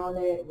hairspray on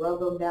it, rub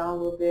them down a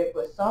little bit.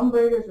 But some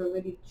braiders will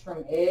really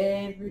trim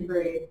every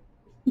braid.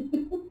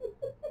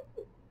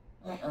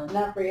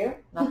 Not for you?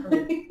 Not for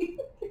me.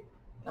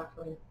 Not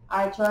for me.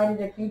 I tried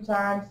it a few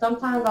times.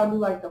 Sometimes I'll do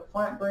like the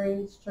front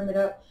braids, trim it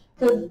up.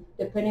 Because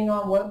depending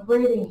on what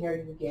braiding hair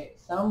you get.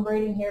 Some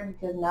braiding hair,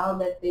 because now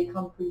that they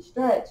come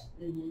pre-stretched,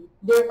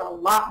 there's a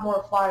lot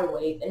more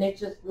flyaways. And it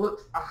just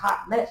looks a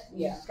hot mess.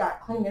 You just got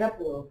to clean it up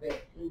a little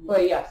bit.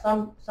 But yeah,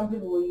 some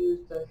people will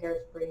use the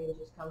hairspray and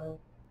just kind of,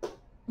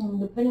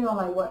 depending on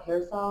like what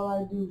hairstyle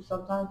I do,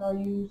 sometimes I'll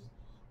use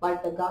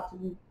like the got to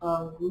be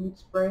glued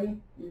spray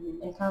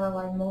and kind of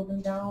like mold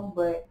them down.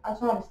 But I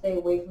try to stay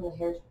away from the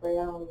hairspray.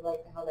 I don't really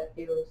like how that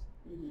feels.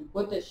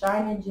 With the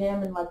Shine and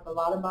Gem and like the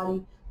Lotta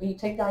Body, when you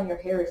take down your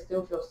hair, it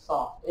still feels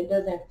soft. It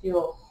doesn't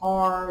feel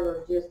hard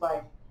or just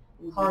like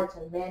hard to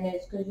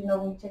manage. Because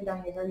when you take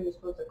down your hair, you're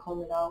supposed to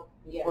comb it out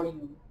before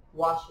you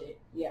wash it.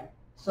 Yeah.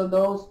 So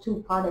those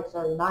two products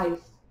are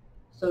nice,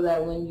 so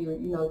that when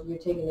you're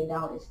taking it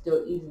down, it's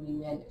still easily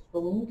managed.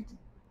 But when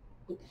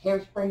with the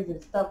hairsprays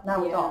and stuff.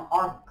 Now it's all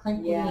hard and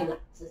crinkly and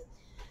just,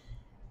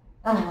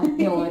 I'm not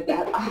dealing with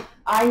that.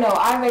 I know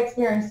I've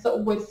experienced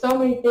with so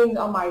many things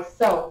on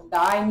myself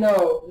that I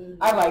know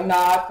I'm like,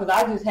 nah, because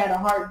I just had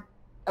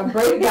a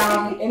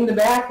breakdown in the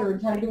bathroom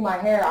trying to do my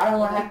hair. I don't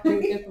want to have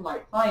to do this for my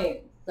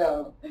clients.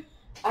 So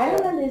I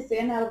don't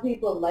understand how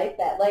people like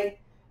that. Like,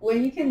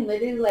 when you can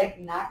literally, like,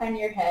 knock on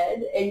your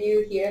head and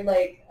you hear,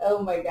 like,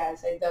 oh my gosh,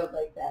 I don't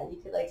like that. You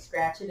could, like,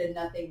 scratch it and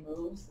nothing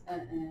moves.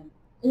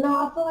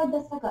 No, I feel like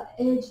that's like an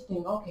edge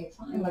thing. Okay,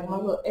 fine. Like, my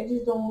little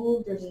edges don't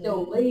move. They're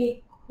still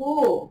laid.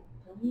 Cool.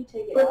 When you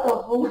take it But out. the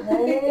whole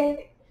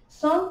head,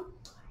 so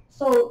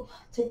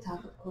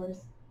TikTok, of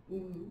course.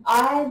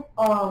 I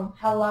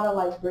have a lot of,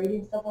 like,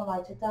 braiding stuff on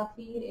my TikTok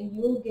feed, and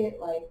you'll get,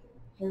 like,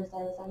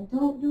 hairstylists like,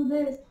 don't do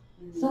this.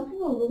 Some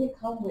people really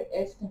come with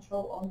edge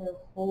control on their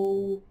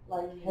whole,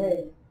 like,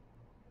 head.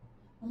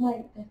 I'm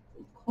like, it's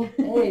called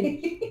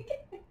edge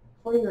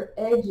for your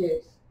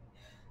edges.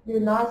 You're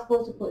not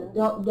supposed to put,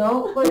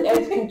 don't put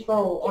edge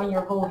control on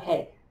your whole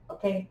head,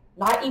 okay?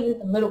 Not even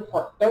the middle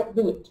part. Don't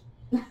do it.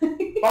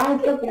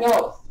 Find something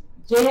else.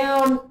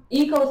 Jam,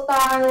 Eco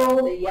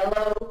Style. The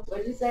yellow,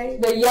 what'd you say?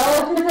 The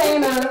yellow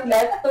container,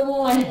 that's the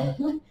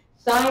one.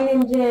 Shine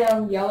and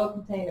Jam, yellow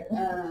container.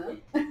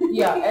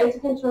 Yeah,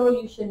 edge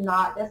control, you should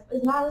not.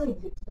 It's not really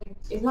good.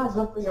 It's not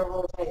good for your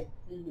whole head.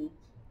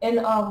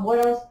 And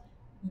what else?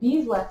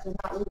 Beeswax is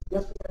not really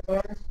good for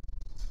your hair.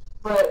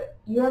 But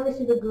you ever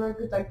see the girls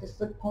with, like, the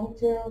slick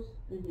ponytails?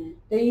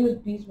 They use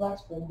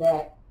beeswax for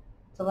that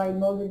to, like,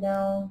 mold it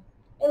down.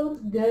 It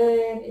looks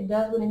good. It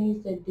does what it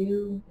needs to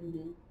do.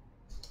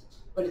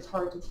 But it's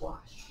hard to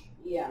wash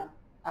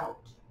out.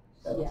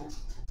 So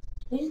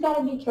you just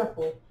gotta be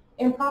careful.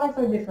 And products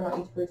are different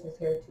on each person's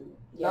hair too.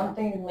 Some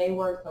things may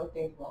work, some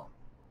things won't.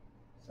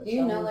 So do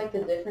you know, like,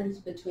 the difference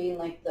between,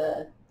 like,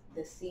 the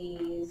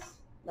C's,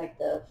 like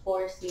the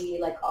 4C,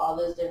 like all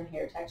those different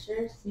hair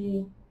textures?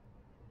 See,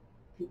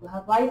 people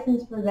have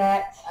license for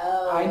that.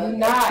 Oh, I do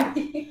not.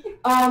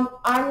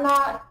 I'm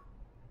not.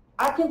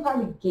 I can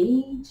probably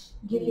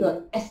give you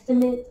an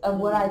estimate of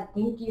what I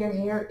think your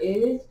hair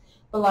is,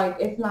 but, like,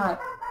 it's not.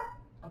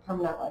 I'm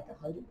probably not like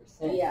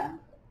 100%. Yeah.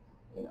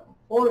 You know,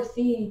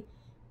 4C.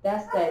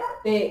 That's that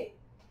thick,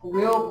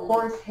 real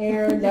coarse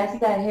hair. That's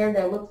that hair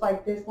that looks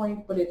like this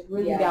length, but it's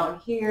really down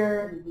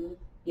here.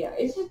 Yeah,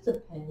 it just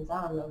depends.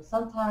 I don't know.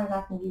 Sometimes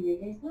I can give you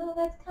a guess. No,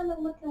 that's kind of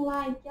looking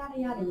like yada,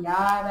 yada,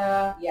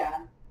 yada.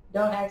 Yeah.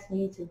 Don't ask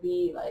me to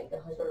be, like,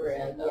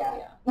 100%.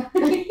 Yeah.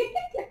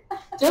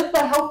 Just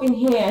a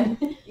helping hand.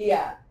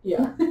 Yeah.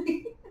 Yeah.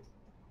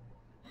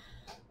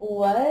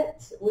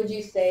 What would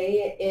you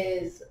say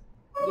is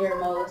your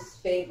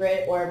most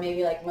favorite or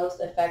maybe, like, most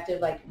effective,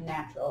 like,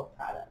 natural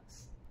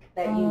products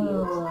that you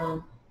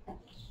use?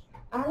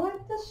 I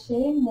like the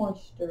Shea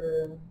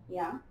Moisture.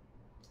 Yeah.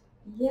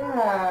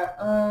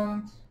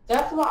 Yeah.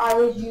 That's what I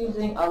was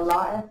using a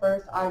lot at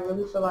first. I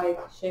really feel like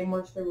Shea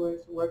Moisture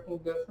was working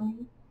good for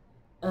me.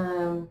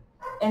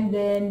 And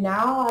then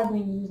now I've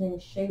been using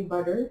shea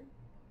butter.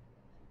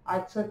 I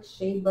took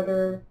shea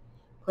butter,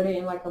 put it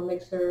in, like, a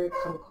mixer,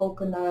 some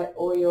coconut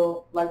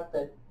oil, like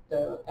the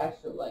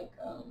actual, like,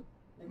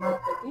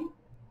 not cooking.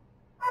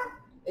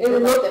 It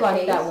looks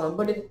like that one,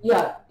 but it's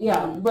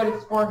but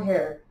it's for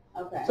hair.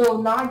 Okay. So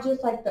not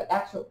just, like, the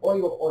actual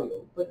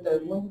oil, but the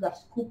one you got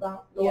to scoop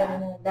out, throw it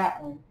in there,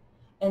 that one.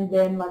 And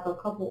then, like, a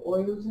couple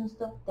oils and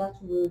stuff. That's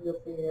really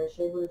good for your hair.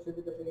 Shea butter is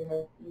really good for your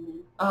hair.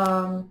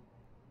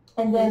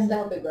 And then to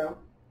help it grow.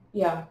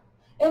 Yeah.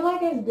 And,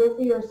 like, it's good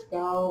for your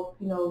scalp,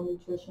 you know,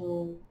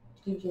 nutrition,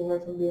 keeps your hair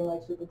from being,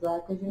 like, super dry.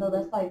 Because, you know,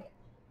 that's, like,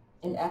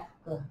 in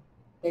Africa,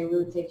 they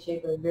really take shea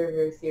butter very,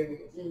 very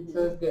serious.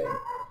 So it's good.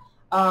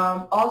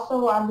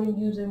 Also, I've been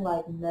using,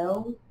 like,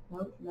 Mielle,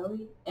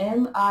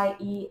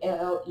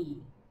 M-I-E-L-L-E.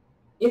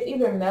 It's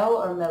either Mel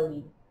or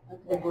Melly,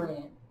 the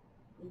brand.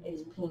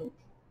 It's pink.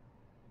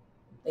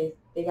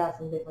 They got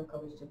some different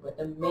colors too, but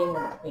the main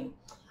one is pink.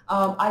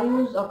 I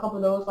use a couple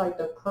of those, like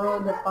the curl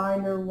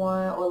definer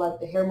one or, like,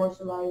 the hair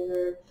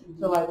moisturizer.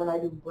 So, like, when I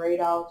do braid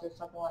outs or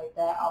something like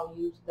that, I'll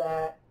use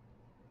that.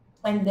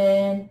 And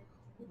then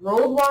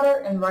rose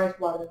water and rice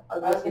water are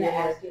good. I was going to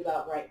ask you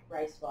about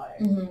rice water.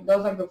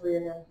 Those are good for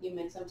your hair. You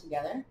mix them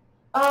together?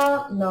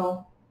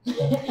 No.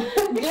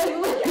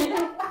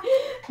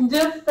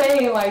 just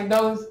saying, like,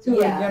 those two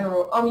in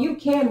general. You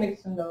can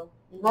mix them though.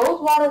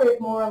 Rose water is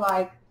more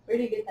like. Where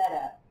do you get that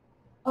at?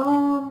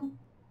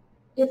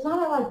 It's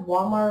not at, like,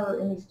 Walmart or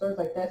any stores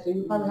like that, so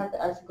you probably have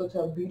to actually go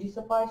to a beauty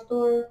supply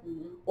store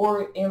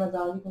or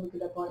Amazon. You can look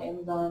it up on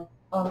Amazon.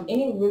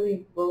 Any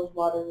really rose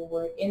water will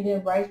work. And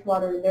then rice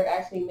water, they're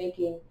actually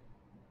making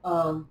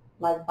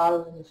like,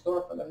 bottles in the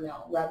store for them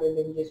now, rather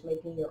than just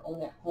making your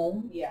own at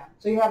home. Yeah.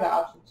 So you have that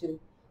option too.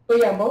 But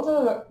yeah, both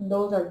of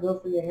those are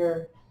good for your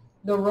hair.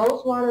 The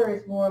rose water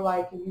is more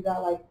like if you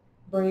got, like,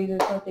 braids or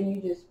something,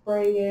 you just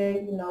spray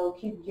it. You know,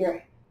 keep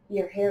your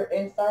hair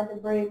inside the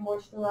braid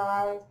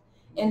moisturized.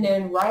 And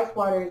then rice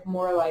water is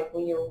more like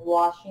when you're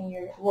washing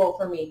your, well,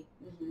 for me,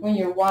 when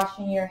you're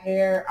washing your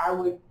hair, I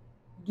would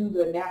do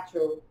the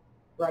natural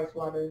rice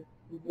water,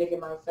 make it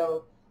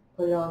myself,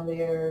 put it on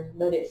there,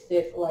 let it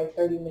sit for like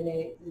 30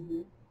 minutes,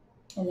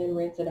 Mm-hmm. and then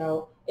rinse it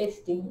out. It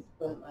stinks,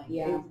 but like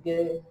it's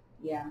good.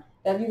 Yeah.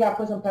 That you gotta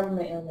put some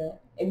peppermint in that.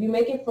 If you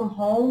make it from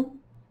home,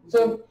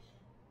 so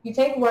you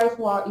take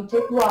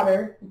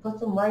water, you put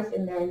some rice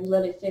in there, and you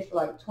let it sit for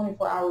like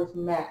 24 hours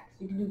max.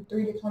 You can do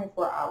 3 to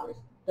 24 hours.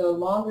 The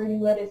longer you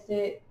let it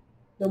sit,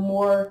 the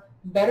more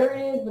better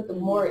it is, but the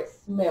more it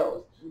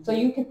smells. Mm-hmm. So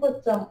you can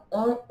put some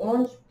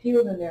orange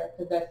peels in there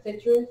because that's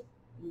citrus,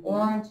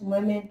 orange,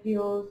 lemon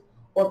peels,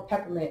 or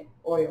peppermint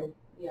oil.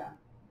 Yeah.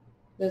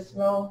 The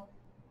smell.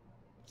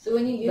 So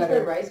when you use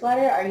the rice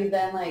water, are you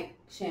then like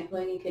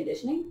shampooing and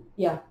conditioning?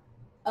 Yeah.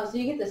 Oh, so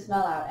you get the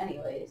smell out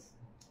anyways.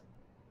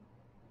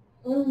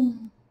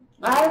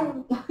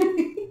 I've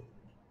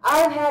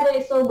had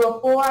it, so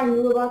before I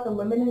knew about the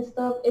lemon and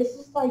stuff, it's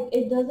just like,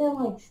 it doesn't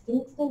like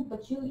stink,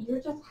 but you're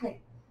just like,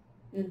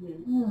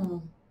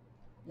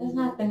 that's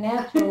not the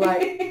natural,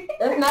 like,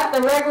 that's not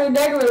the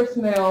regular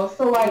smell.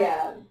 So like,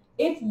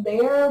 it's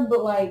there,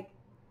 but like,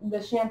 the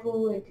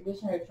shampoo and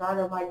conditioner try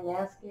to like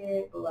mask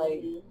it, but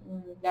like,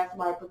 that's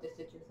why I put the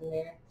citrus in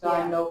there. So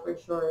I know for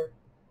sure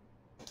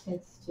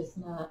it's just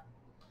not,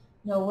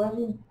 why do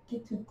you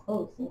get too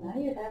close? Now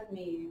you have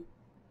me.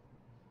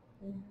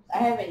 I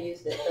haven't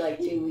used it for like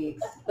 2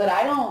 weeks, but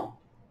I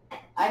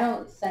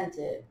don't scent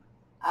it.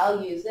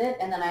 I'll use it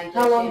and then I just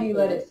How long do you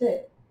let it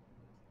sit?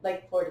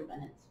 Like 40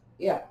 minutes.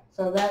 Yeah,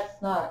 so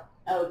that's not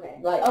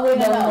okay. Like, oh wait,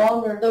 no.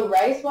 Longer. The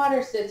rice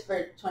water sits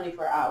for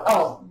 24 hours.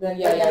 Oh, then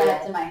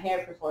that's in my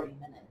hair for 40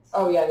 minutes.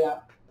 Oh yeah.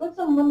 Put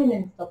some lemon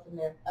and stuff in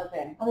there.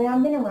 Okay. I mean,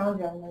 I've been around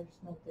you. I've never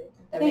smelled it.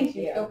 Thank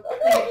you.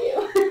 Thank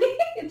you.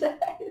 It does.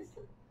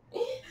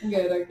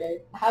 Good.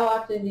 Okay. How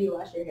often do you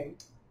wash your hair?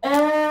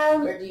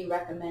 Or do you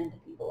recommend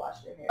people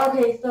wash their hair?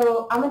 Okay,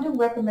 so I'm gonna do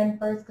recommend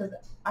first because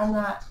I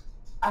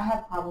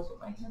have problems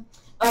with my hair.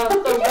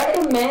 So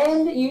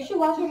recommend, you should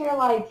wash your hair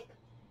like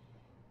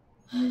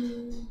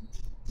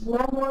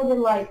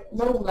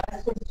no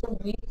less than 2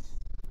 weeks.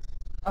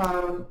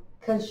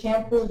 Because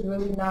shampoo is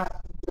really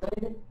not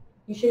good.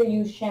 You shouldn't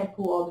use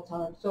shampoo all the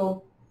time.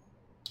 So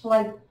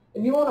like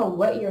if you want to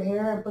wet your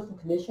hair and put some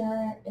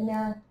conditioner in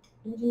there,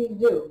 do what you need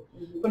to do.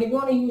 But if you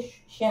want to use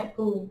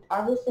shampoo,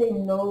 I would say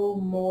no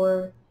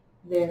more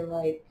than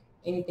like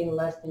anything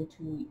less than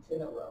 2 weeks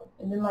in a row.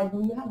 And then like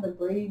when you have the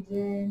braids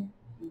in,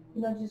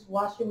 just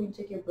wash it when you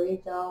take your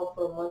braids out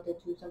for a month or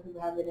two. Some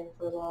people have it in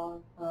for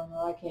long.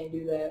 I can't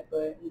do that,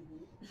 but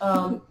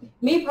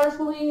me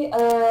personally,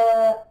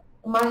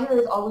 my hair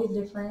is always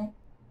different.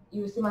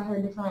 You will see my hair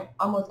different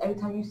almost every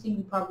time you see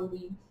me,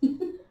 probably.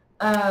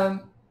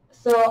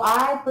 So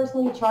I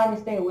personally try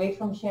to stay away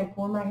from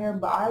shampooing my hair,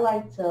 but I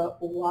like to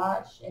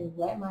wash and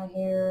wet my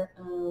hair.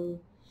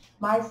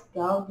 My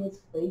scalp gets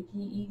flaky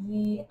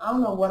easy. I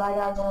don't know what I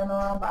got going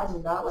on, but I do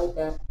not like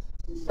that.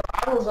 So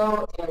I will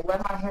go and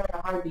wet my hair in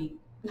a heartbeat.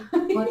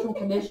 Put some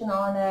conditioner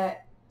on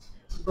that,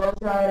 blow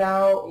dry it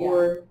out,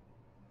 or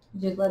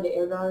just let it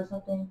air dry or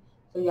something.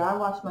 So yeah, I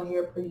wash my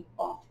hair pretty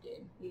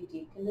often. You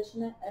deep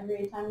condition it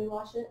every time you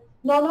wash it?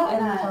 No, not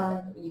every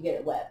time. You get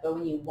it wet, but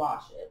when you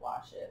wash it.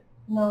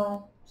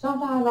 No.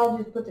 Sometimes I'll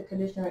just put the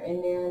conditioner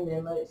in there and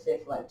then let it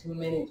sit for like 2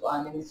 minutes while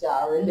I'm in the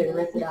shower and then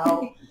rinse it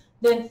out.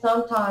 Then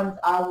sometimes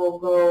I will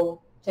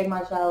go take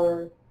my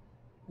shower,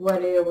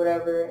 wet it or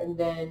whatever, and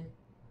then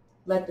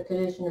let the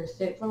conditioner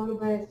sit for a little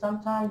bit.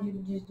 Sometimes you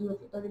can just do it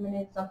for 30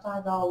 minutes.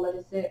 Sometimes I'll let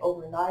it sit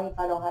overnight if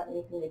I don't have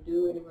anything to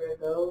do, anywhere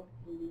to go.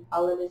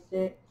 I'll let it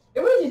sit.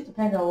 It really just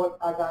depends on what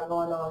I got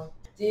going on.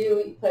 Do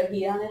you put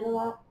heat on it a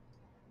lot?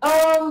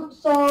 I would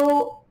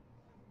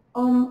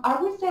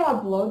say I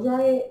blow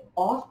dry it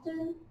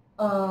often.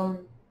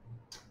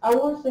 I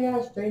won't say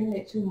I straighten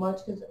it too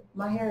much because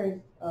my hair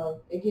is,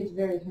 it gets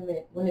very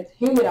humid. When it's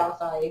humid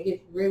outside, it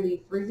gets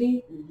really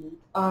frizzy.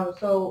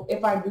 So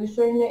if I do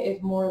straighten it,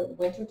 it's more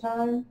winter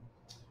time.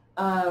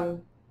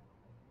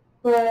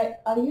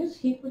 But I use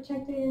heat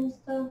protectant and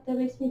stuff that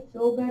makes me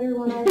feel better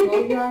when I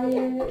blow dry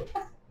it.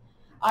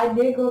 I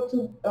did go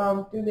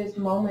through this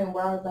moment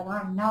where I was like,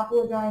 I'm not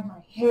blow drying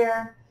my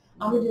hair.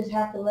 I'm going to just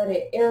have to let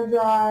it air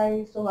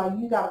dry. So, like,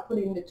 you got to put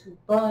it in the 2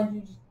 buns.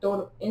 You just throw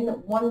it in the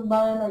 1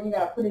 bun, or you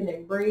got to put it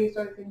in braids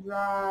so it can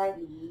dry.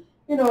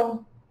 I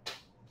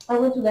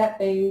went through that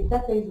phase.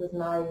 That phase was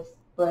nice,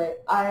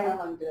 but How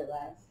long did it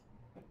last?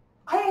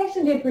 I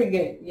actually did pretty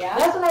good. Yeah?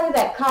 That's when I was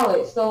at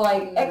college. So,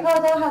 like, at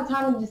college, I don't have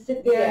time to just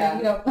sit there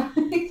and, so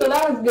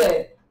that was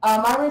good.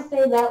 I would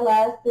say that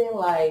lasted,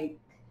 like,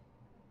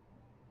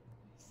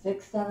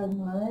 6-7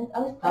 months. I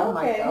was proud of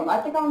myself.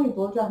 I think I only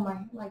blow dried my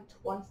hair like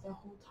twice that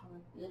whole time.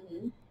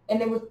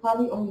 And it was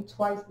probably only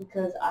twice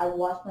because I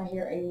washed my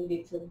hair and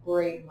needed to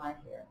braid my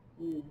hair.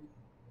 And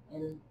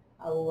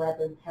I would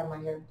rather have my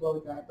hair blow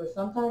dry. But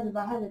sometimes if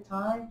I have the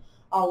time,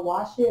 I'll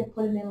wash it,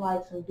 put it in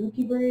like some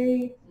dookie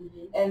braids,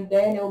 and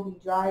then it'll be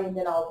dry, and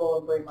then I'll go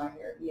and braid my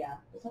hair. Yeah.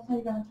 But sometimes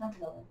you don't have time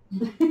for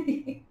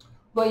that.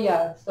 But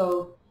yeah,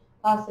 so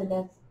I said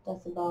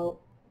that's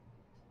about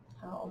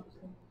how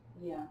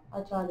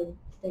I try to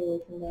stay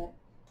away from that.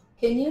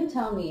 Can you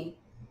tell me,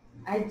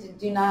 I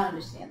do not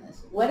understand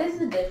this. What is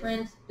the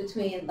difference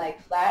between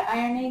like flat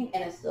ironing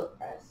and a silk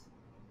press?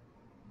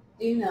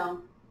 Do you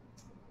know?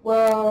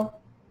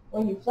 Well,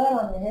 when you flat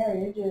iron your hair,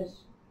 you're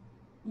just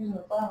using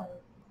a flat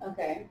iron.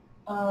 Okay.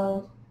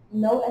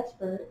 No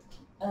expert.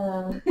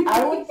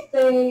 I would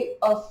say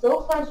a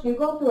silk press, you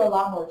go through a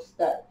lot more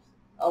steps.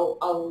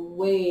 A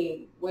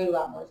way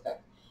lot more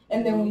steps.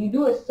 And then when you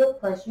do a silk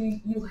press,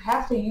 you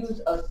have to use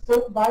a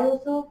silk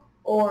biosilk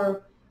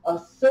or a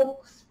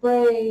silk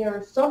spray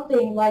or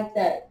something like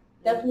that.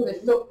 That's where the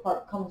silk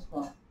part comes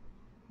from.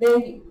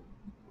 Then,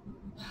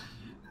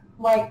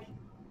 like,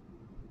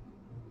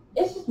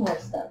 it's just more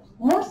steps.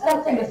 More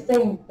steps in the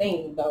same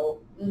thing,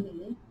 though.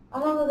 Mm-hmm. I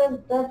don't know,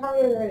 that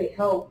probably doesn't really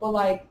help. But,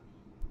 like,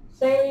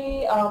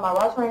 say I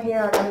wash my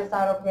hair, I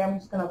decide, okay, I'm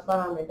just going to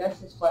flat iron it. That's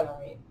just flat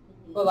iron it.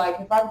 Mm-hmm. But, like,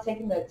 if I'm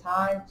taking the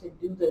time to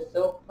do the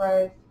silk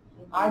press,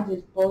 I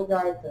just blow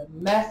dry the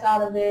mess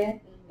out of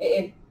it.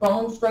 It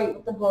bone straight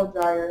with the blow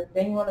dryer.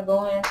 Then you want to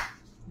go in,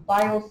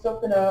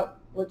 silk it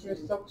up with your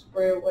silk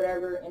spray or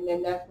whatever, and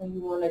then that's when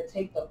you want to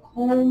take the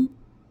comb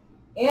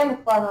and the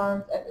flat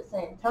irons at the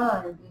same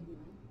time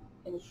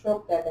and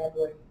stroke that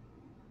boy.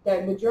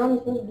 But you're only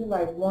supposed to do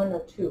like 1 or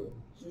 2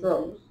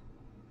 strokes.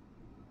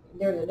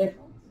 There's a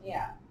difference.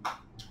 Yeah.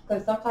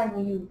 Because sometimes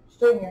when you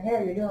straighten your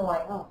hair, you're doing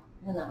like,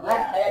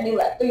 I need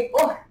like 3,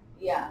 4.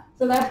 Yeah.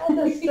 So that's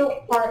what the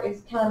silk part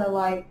is kind of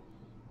like.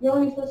 You're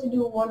only supposed to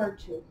do 1 or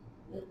 2.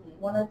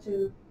 1 or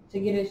 2 to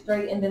get it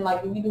straight. And then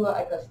like if you do it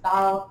like a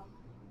style,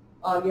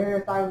 your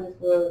hairstylist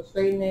will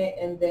straighten it,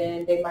 and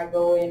then they might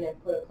go in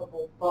and put a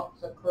couple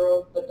bumps or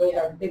curls, but those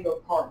are bigger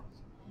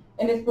parts.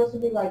 And it's supposed to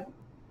be like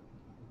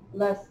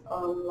less,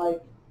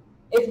 like,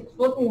 it's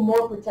supposed to be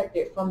more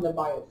protected from the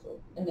biosilk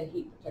and the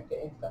heat protected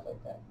and stuff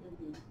like that.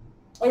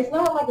 It's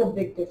not like a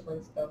big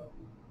difference though.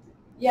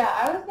 Yeah,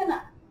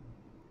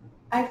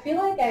 I feel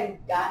like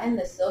I've gotten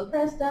the silk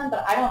press done,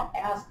 but I don't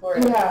ask for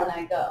it when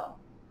I go.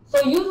 So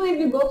usually if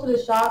you go to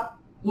the shop,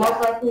 most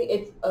likely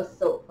it's a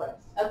silk press.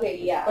 Okay,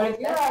 yeah. But if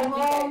you're at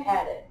home, I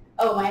had it.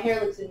 Oh, my hair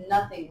looks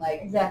nothing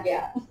like exactly.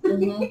 Yeah.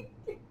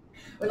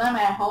 When I'm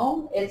at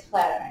home, it's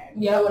flat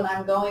iron. Yeah. So when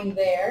I'm going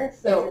there,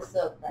 it's a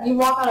silk press. You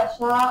walk out of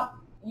shop,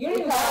 you don't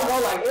even gotta go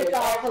like this. It's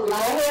all my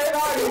hair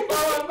already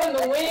blowing from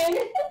the wind.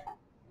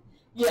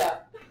 Yeah.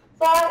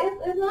 So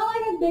it's not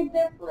like a big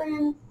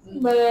difference,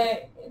 but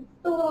it's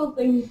the little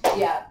things.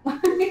 Yeah.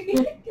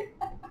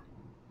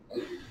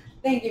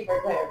 Thank you for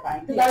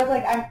clarifying. Because I was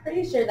like, I'm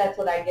pretty sure that's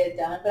what I get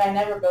done, but I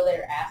never go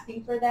there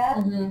asking for that.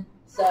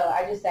 So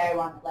I just say I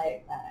want to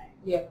like flat iron.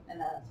 Yeah.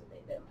 And that's what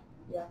they do.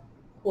 Yeah.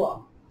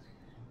 Cool.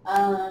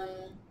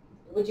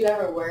 Would you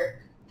ever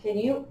work? Can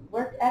you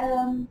work at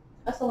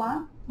a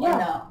salon? Yeah. Or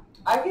no?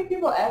 I get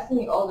people asking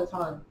me all the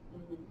time.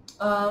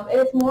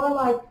 It's more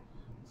like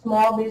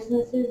small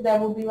businesses that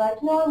will be like,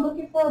 I'm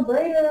looking for a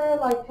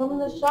braider, like come in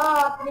the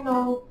shop,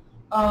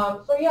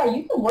 So yeah,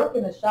 you can work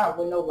in the shop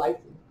with no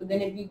license. But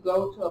then if you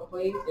go to a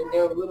place and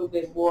they're a little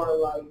bit more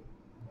like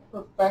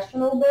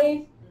professional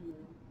based,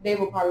 they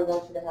will probably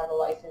want you to have a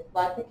license.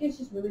 But I think it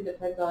just really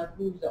depends on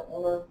who's the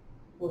owner,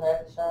 who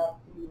has the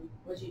shop.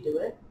 Would you do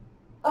it?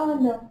 Oh,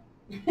 no.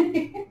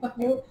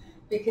 Nope.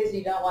 Because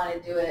you don't want to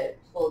do it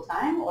full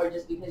time, or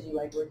just because you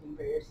like working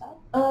for yourself?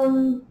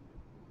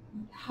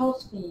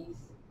 House fees.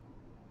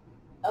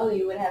 Oh,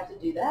 you would have to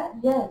do that?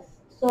 Yes.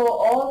 So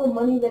all the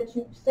money that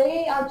you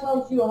say, I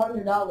charge you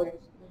 $100.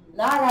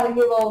 Now I gotta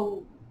give a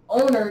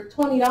owner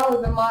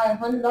 $20 of my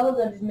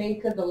 $100 I just made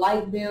because the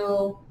light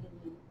bill,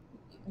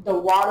 the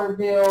water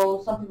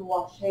bill. Some people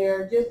wash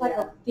hair, just like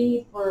a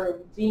fee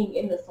for being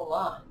in the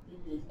salon.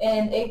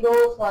 And it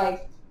goes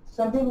like,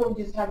 some people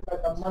just have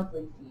like a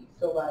monthly fee.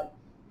 So like,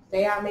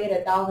 say I made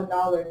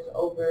 $1,000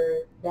 over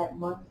that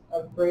month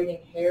of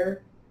braiding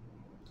hair,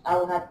 I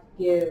would have to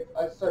give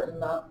a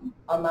certain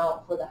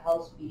amount for the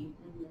house fee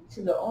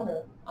to the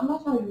owner. I'm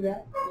not trying to do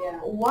that. Yeah.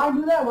 Why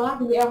do that when I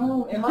can be at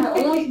home in my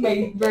own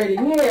space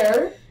braiding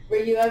hair? Were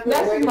you ever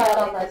worried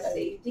about like the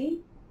safety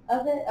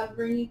of it, of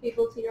bringing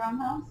people to your own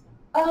house?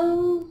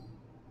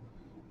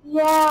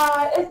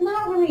 Yeah, it's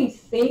not really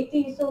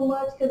safety so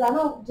much because I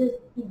don't just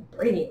be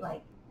braiding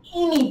like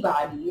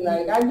anybody.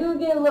 Like I do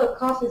get a little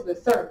cautious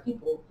with certain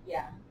people.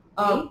 Yeah.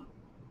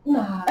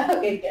 Nah.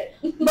 Okay,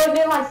 good. But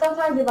then like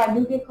sometimes if I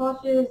do get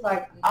cautious,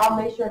 like I'll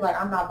make sure like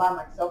I'm not by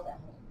myself at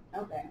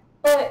home. Okay.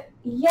 But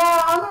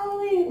yeah, I don't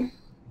really.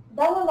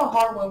 That was a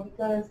hard one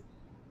because do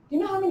you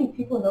know how many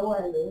people know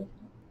where I live?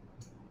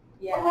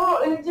 Yeah.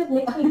 Oh, it just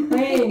makes me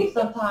cringe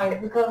sometimes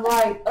because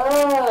like,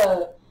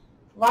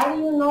 why do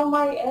you know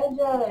my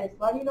address?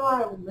 Why do you know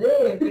where I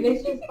live? And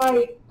it's just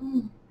like,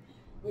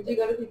 Would you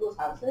go to people's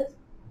houses?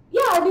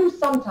 Yeah, I do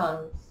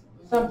sometimes.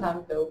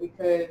 Sometimes though,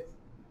 because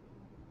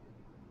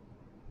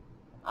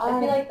I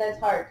feel like that's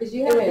hard because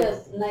you have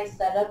this nice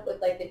setup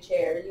with like the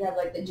chair. You have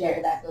like the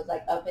chair that goes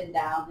like up and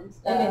down and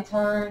stuff. And it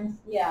turns.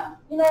 Yeah.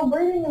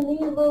 Braiding in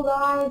these little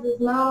guys is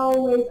not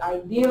always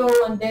ideal,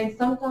 and then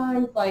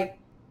sometimes like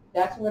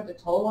that's where the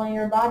toll on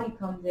your body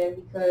comes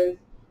in because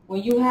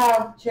when you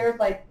have chairs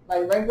like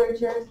regular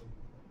chairs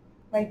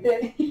like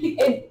this,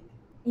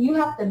 you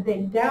have to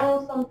bend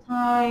down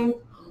sometimes,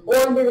 or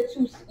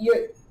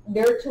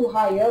they're too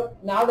high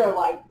up. Now they're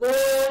like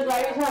this,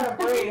 like you're trying to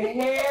braid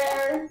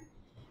hair.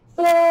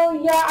 So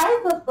yeah, I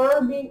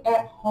prefer being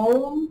at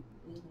home,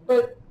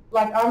 but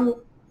like I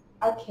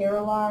care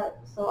a lot,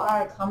 so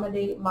I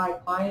accommodate my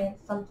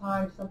clients.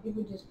 Sometimes some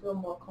people just feel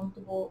more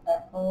comfortable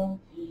at home.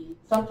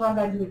 Sometimes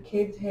I do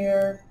kids'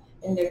 hair,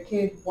 and their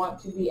kids want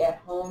to be at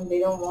home. They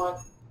don't want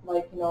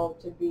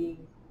to be,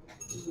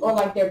 or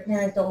like their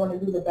parents don't want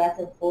to do the back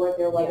and forth.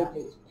 They're like,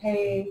 just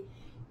pay.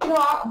 But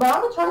I'm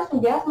gonna charge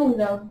some gas money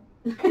though.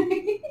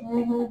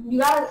 You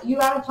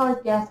gotta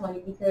charge gas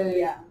money because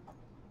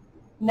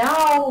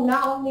now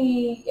not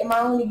only am I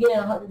only getting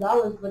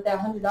 $100, but that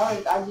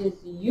 $100 I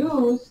just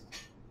used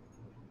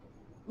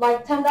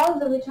like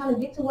 $10 of it trying to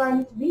get to where I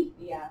need to be.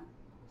 Yeah.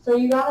 So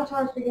you gotta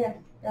charge for gas.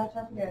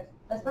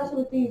 Especially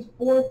with these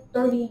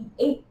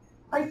 $4.38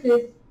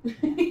 prices.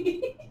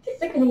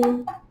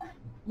 Sickening.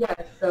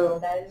 Yes, so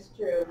that is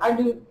true.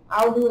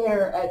 I'll do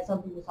hair at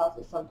some people's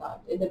houses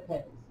sometimes. It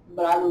depends.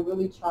 But I will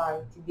really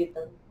try to get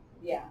them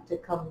to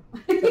come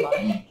to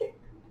mine.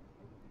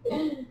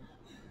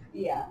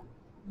 Yeah.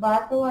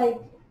 But I feel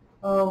like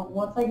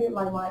once I get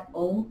like my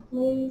own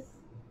place,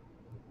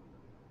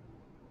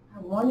 I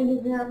want to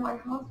do hair at my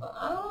house, but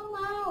I don't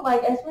know.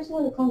 Like, especially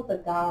when it comes to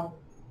guys.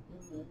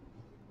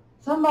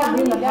 How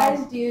many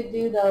guys do you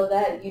do though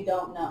that you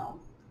don't know?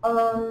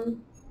 A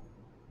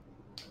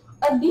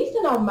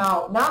decent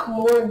amount, not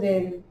more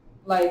than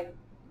like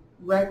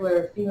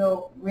regular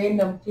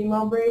random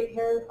female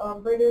hair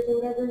braiders or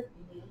whatever.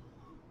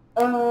 I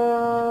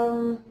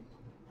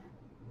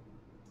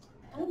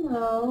don't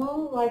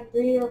know, like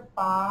 3 or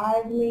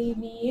 5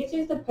 maybe. It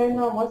just depends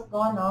on what's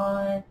going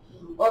on,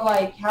 or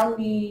like how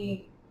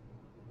many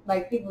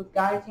like people's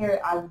guys' hair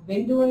I've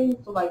been doing.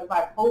 So like if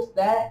I post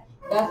that,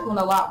 that's when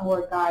a lot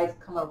more guys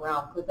come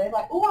around because they're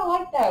like, oh, I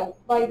like that.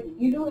 Like,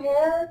 you do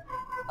hair?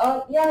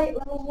 Yeah,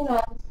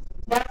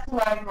 that's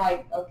when I'm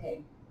like,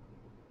 okay.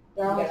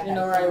 Girls, you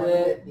know where I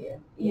live.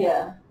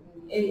 Yeah.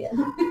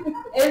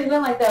 It's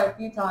been like that a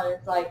few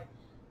times. Like,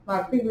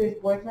 my previous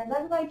boyfriends,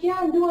 I'd be like, yeah,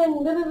 I'm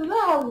doing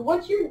da-da-da-da.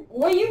 What you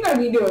gonna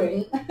be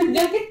doing?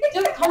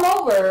 just come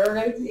over or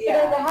sit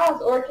at the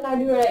house, or can I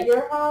do it at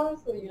your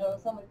house? Or,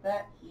 something like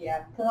that.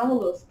 Yeah. Because I'm a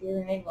little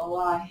scared, I ain't gonna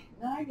lie.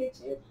 No, I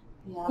get you.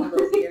 Yeah, I'm a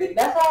little scary.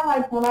 That's why,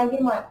 like, when I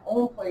get my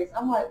own place,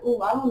 I'm like,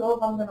 ooh, I don't know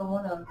if I'm gonna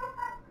wanna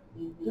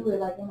do it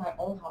like in my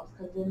own house,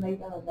 because then they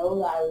gonna know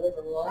that I live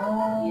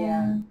alone.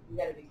 Yeah, you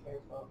gotta be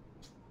careful.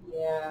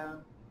 Yeah,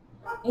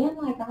 and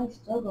like I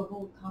struggle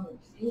hold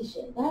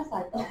conversation. That's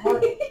like the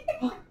hard.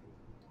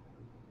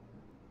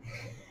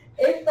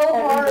 It's so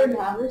hard to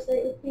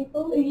conversate with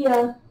people.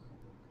 Yeah,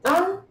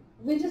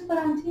 we just put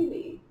on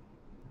TV.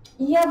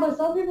 Yeah, but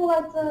some people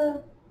like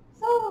to.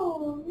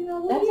 So,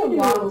 what that's do you do?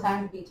 That's a long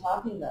time to be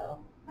talking, though.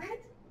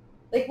 What?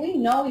 Like, we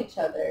know each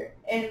other,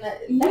 and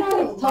you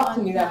don't talk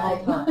to me that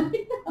whole time.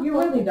 You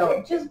really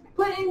don't. Just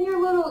put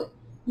your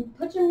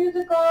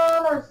music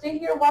on, or sit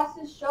here, watch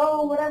this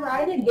show, whatever.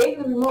 I didn't gave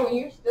you the remote, and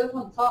you're still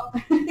going to talk.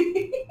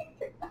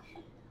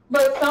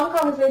 But some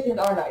conversations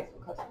are nice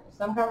with customers.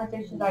 Some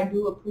conversations I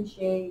do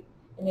appreciate,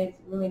 and it's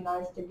really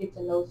nice to get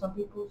to know some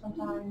people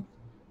sometimes.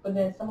 But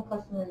then some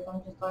customers,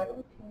 I'm just like,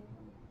 okay.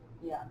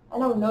 Yeah, I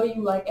don't know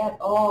you like at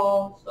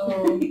all, so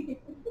I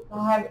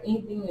don't have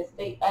anything to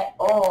say at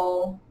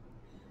all.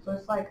 So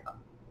it's like,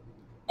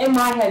 in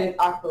my head, it's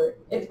awkward.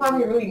 It's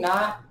probably really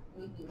not,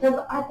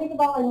 because I think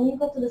about like when you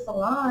go to the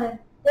salon,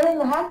 they don't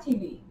even have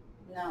TV.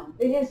 No,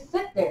 they just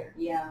sit there.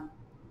 Yeah.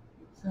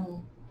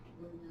 So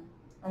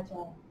I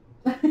try.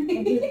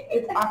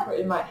 It's awkward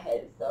in my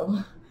head.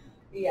 So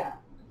yeah.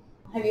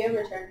 Have you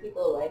ever turned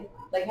people away?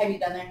 Like, have you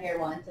done their hair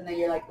once and then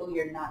you're like, oh,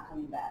 you're not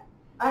coming back?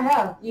 I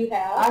have. You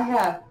have? I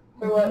have.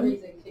 For what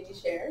reason? Can you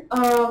share?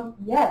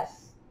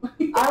 Yes.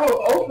 I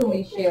will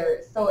openly share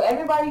it so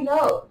everybody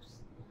knows.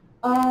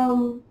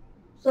 So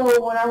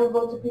when I would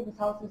go to people's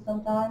houses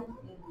sometimes,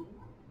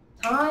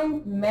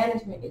 time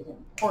management is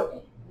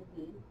important.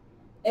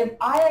 If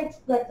I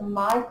expect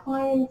my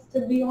clients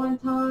to be on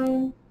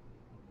time,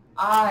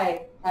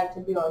 I have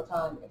to be on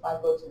time if I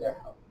go to their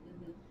house.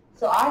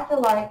 So I feel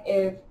like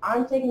if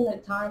I'm taking the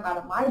time out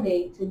of my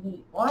day to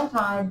be on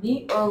time,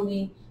 be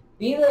early,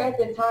 be there at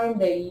the time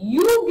that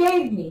you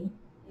gave me,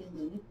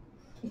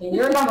 and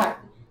you're not,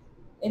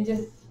 it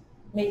just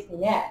makes me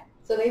mad.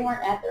 So they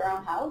weren't at their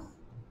own house?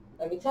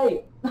 Let me tell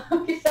you.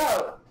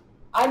 So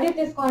I did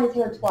this client's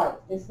hair twice.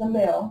 This is a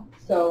male.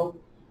 So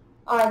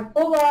I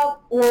pull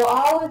up. Well,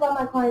 I always let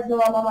my clients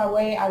know I'm on my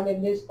way. I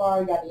live this far,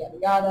 yada, yada,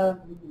 yada.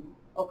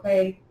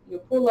 Okay, you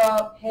pull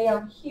up. Hey,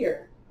 I'm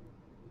here.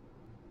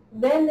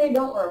 Then they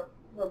don't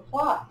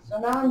reply. So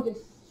now I'm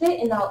just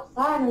sitting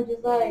outside. I'm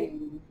just like,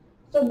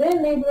 so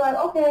then they be like,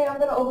 okay, I'm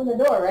going to open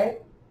the door,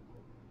 right?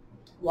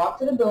 Walk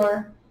to the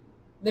door.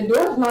 The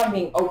door's not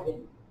being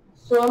open.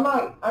 So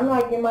I'm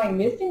like, am I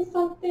missing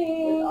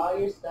something? With all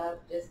your stuff,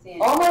 just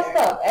standing all my there.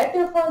 stuff at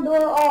their front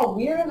door, all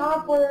weird and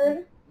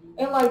awkward.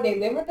 And like they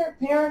live with their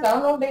parents. I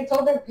don't know if they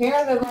told their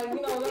parents that like,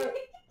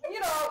 you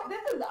know,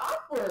 this is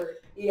awkward.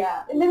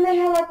 Yeah. And then they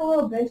had like a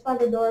little bench by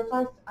the door,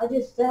 so I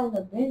just sat on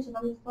the bench and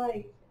I'm just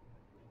like,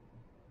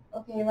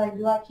 okay, like,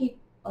 do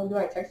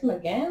I text him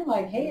again?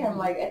 Like, hey, I'm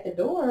like at the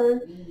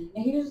door.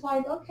 And he was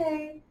like,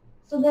 okay.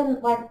 So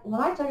then, like, when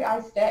I tell you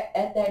I sat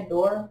at that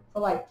door for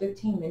like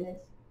 15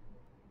 minutes.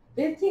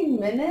 15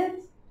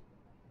 minutes?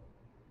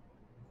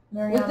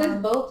 Marianna, Was this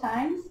both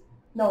times?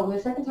 No, the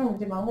second time was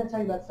different. I'm going to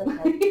tell you about the second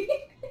time.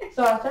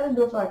 So I sat at the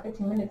door for like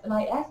 15 minutes, and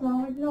I asked him,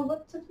 I'm like, you know,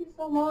 what took you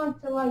so long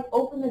to, like,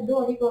 open the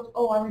door? He goes,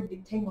 oh, I was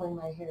detangling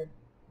my hair.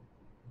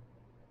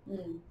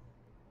 And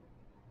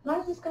I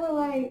was just kind of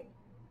like,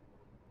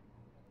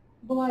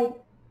 but, like,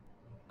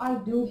 I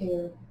do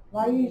hair.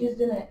 Why you just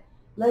didn't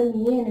let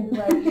me in and be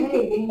like,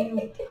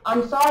 hey,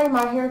 I'm sorry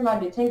my hair's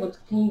not detangled.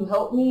 Can you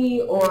help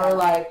me? Or,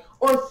 like,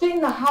 or sit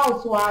in the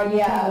house while I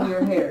detangle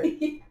your hair.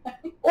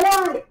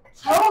 Or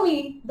tell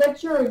me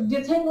that you're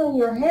detangling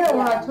your hair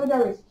when I told you I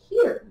was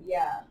here.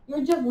 Yeah.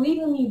 You're just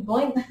leaving me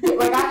blank.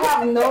 Like, I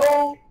have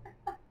no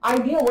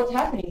idea what's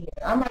happening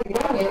here. I'm like,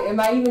 dang it, am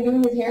I even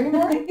doing his hair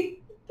anymore?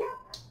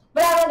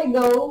 But I let it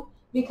go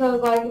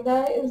because, like,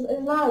 that is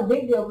not a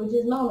big deal, but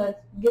just know that's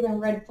giving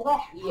red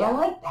flags. Yeah. I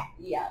like that.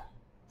 Yeah.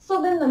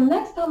 So then the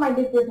next time I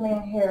did this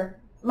man's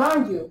hair,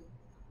 mind you,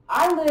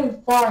 I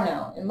live far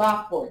now in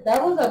Lockport.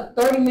 That was a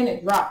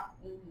 30-minute drive.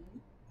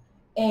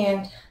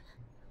 And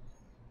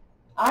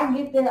I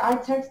get there, I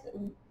text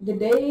the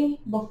day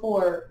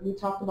before we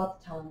talked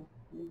about the time.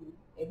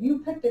 If you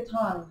picked the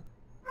time,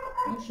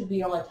 you should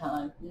be on the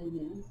time.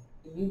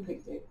 If you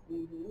picked it.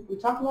 We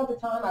talked about the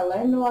time. I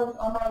let him know I was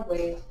on my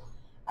way.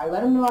 I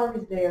let him know I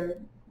was there.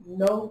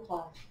 No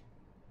reply.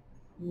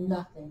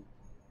 Nothing.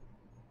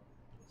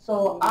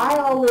 So I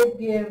always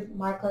give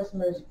my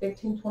customers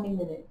 15-20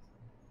 minutes.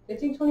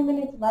 15-20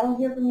 minutes, if I don't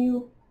hear from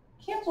you,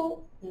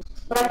 cancel.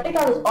 But I think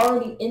I was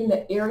already in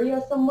the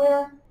area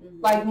somewhere.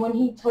 Like, when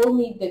he told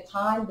me the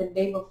time the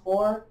day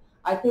before,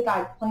 I think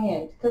I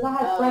planned, because I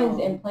had friends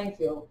in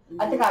Plainfield.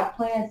 I think I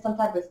planned some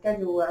type of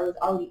schedule where I was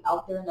already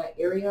out there in that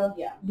area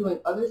doing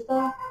other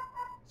stuff.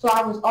 So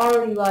I was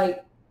already,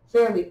 like,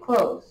 fairly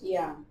close.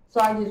 Yeah.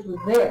 So I just was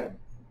there,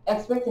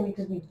 expecting,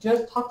 because we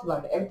just talked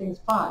about it. Everything's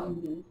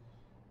fine.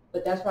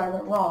 But that's where I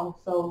went wrong.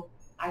 So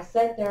I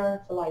sat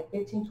there for like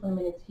 15-20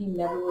 minutes. He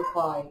never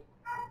replied.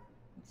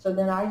 So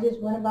then I just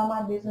went about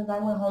my business. I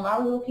went home. I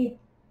was low-key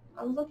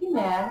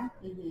mad.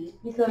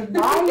 Because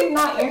why are you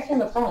not answering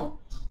the phone?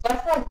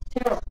 That's like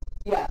terrible.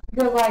 Yeah.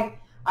 Because,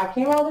 like, I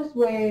came all this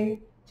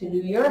way to do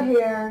your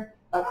hair,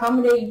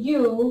 accommodate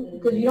you,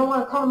 because you don't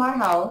want to come to my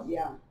house.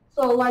 Yeah.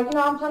 So, like, you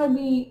know, I'm trying to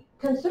be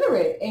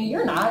considerate, and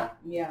you're not.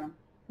 Yeah.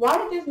 Why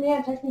did this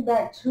man text me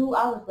back 2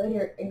 hours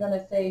later and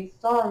gonna say,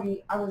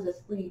 sorry, I was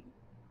asleep?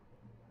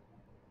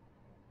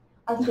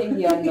 I said,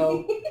 yeah,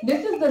 no.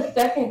 This is the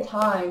second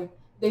time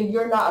that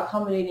you're not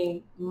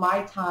accommodating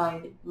my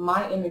time,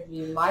 my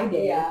energy, my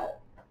day. Yeah.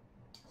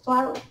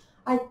 So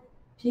I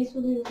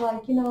peacefully was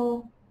like, you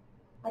know,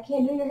 I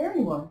can't do your hair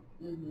anymore.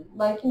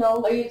 Like, you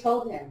know. Oh, you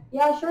told him?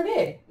 Yeah, I sure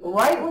did.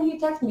 Right when he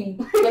texted me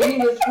that he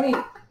was asleep.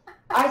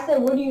 I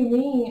said, what do you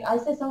mean? I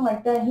said something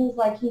like that. He was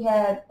like, he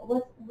had,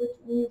 when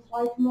you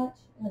fly too much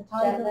in the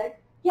time zone?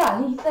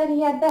 Yeah, he said he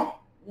had that.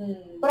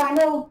 But I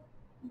know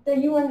that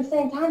you were in the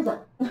same time zone.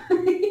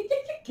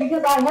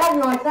 Because I have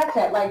you on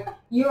Snapchat. Like,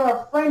 you're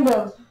a friend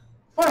of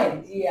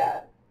friends.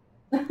 Yeah.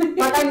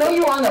 Like, I know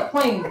you're on a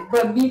plane,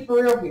 but be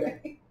for real here.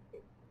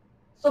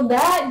 So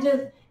that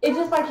it's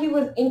just like he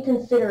was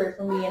inconsiderate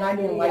for me, and I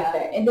didn't like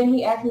that. And then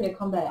he asked me to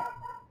come back.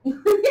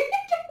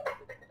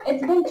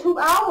 It's been 2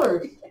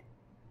 hours.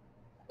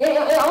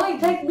 It only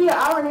takes me an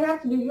hour and a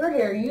half to do your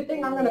hair. You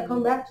think I'm going to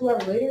come back 2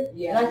 hours later?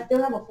 Yeah. And I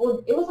still have it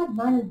was like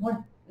 9 and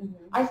 1.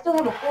 I still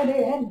have a full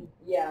day ahead of me.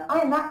 Yeah. I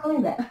am not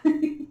coming back.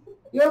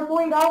 Your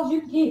 $40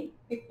 you can keep.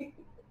 You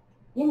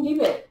can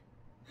keep it.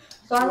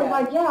 So I was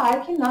like, yeah,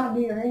 I cannot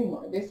do your hair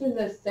anymore. This is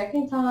the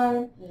second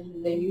time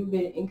that you've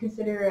been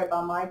inconsiderate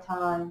about my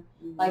time.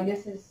 Like,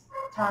 this is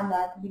time that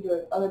I could be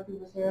doing other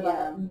people's hair.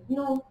 Like, you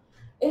know,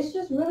 it's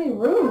just really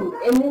rude.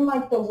 And then,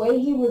 like, the way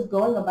he was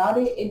going about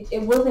it,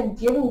 it wasn't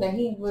giving that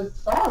he was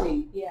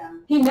sorry. Yeah.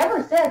 He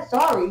never said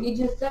sorry. He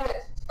just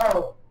said,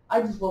 oh,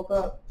 I just woke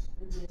up.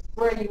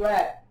 Where are you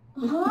at?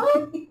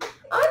 Huh?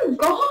 I'm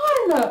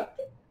gone.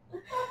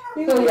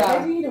 So, yeah.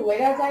 Did you need to wait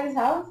outside his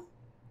house?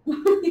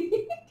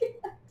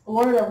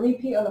 Wanted a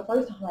repeat of the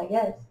first time, I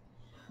guess.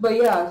 But,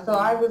 yeah, so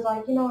I was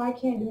like, you know, I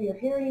can't do your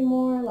hair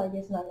anymore. Like,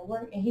 it's not going to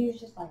work. And he was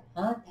just like,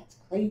 huh? That's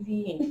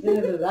crazy. And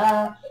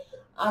da-da-da-da.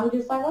 I'm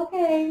just like,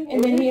 okay.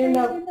 And then he ended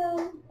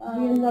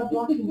up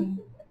blocking me.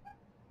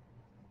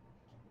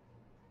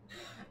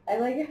 I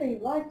like how you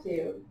blocked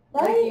you.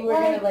 Right? Like you were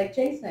going to, like,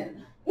 chase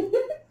him.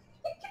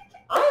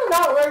 I am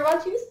not worried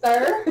about you,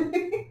 sir.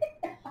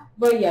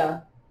 But,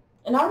 yeah.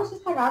 And I was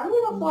just like, I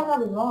really don't feel like I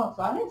was wrong.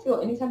 So I didn't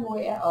feel any type of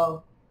way at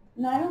all.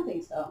 No, I don't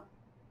think so.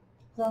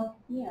 So,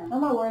 yeah. I'm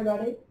not worried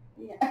about it.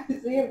 Yeah.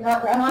 So you have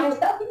not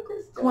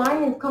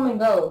clients come and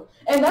go.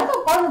 And that's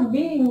a part of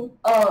being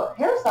a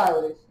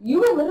hairstylist. You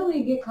will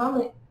literally get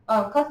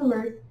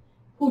customers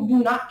who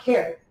do not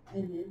care.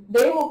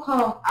 They will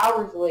come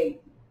hours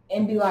late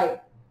and be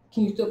like,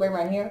 can you still braid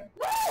my hair?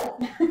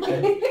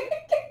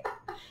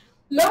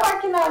 No, I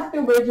cannot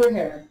still braid your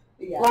hair.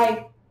 Yeah.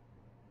 Like,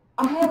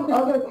 I have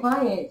other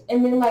clients,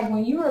 and then like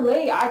when you were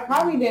late, I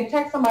probably didn't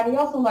text somebody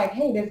else and like,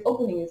 hey, this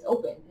opening is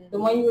open. The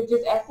one you were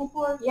just asking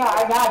for, yeah,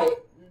 I got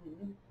it.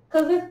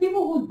 Because there's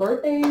people whose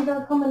birthdays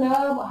are coming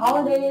up,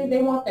 holidays,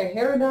 they want their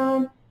hair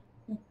done.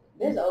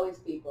 There's always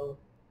people.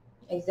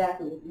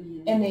 Exactly.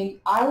 And then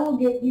I will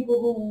get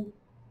people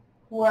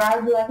where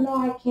I'd be like, no,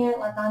 I can't,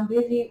 like I'm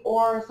busy,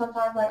 or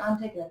sometimes like I'm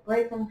taking a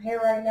break from hair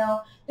right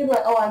now. They'd be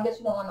like, oh, I guess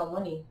you don't want no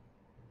money.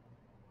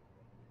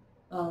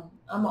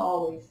 I'm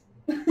always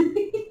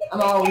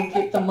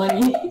get the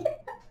money.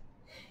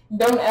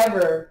 Don't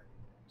ever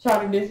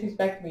try to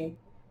disrespect me.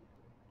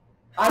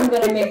 I'm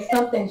gonna make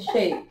something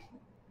shake.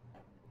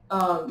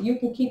 You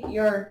can keep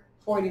your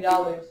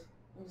 $40,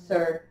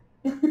 sir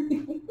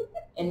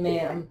and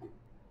ma'am.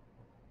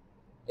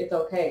 It's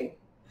okay.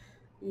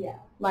 Yeah.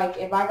 Like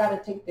if I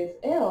gotta take this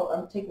L,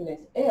 I'm taking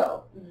this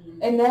L.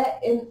 And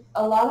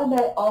a lot of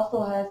that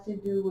also has to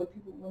do with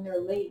people when they're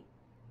late.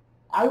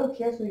 I will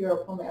cancel your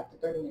appointment after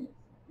 30 minutes.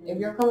 If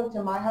you're coming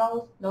to my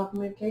house, no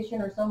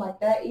communication or something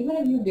like that, even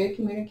if you did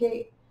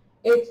communicate,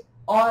 it's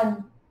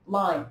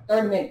online.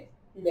 30 minutes,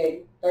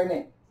 baby. 30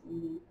 minutes.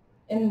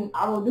 And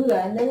I will do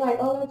that. And they're like,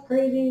 oh, that's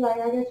crazy. Like,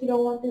 I guess you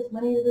don't want this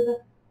money.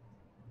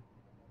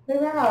 Baby,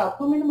 I got an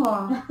appointment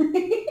tomorrow.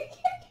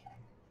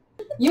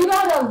 You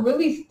gotta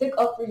really stick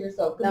up for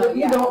yourself. Because if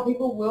you don't,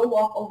 people will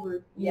walk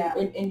over you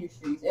in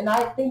industries. And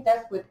I think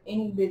that's with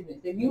any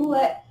business. If you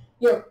let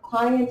your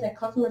clients and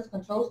customers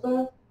control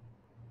stuff,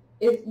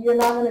 you're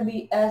not going to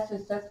be as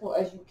successful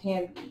as you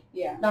can be.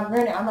 Yeah. Now,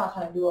 granted, I'm not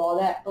trying to do all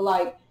that, but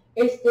like,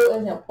 it still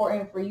is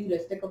important for you to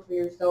stick up for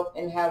yourself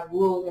and have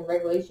rules and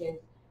regulations,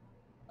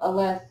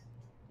 unless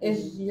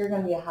you're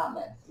going to be a hot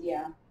mess.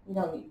 Yeah. You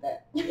don't need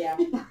that. Yeah.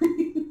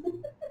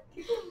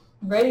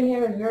 Braiding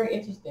hair is very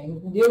interesting.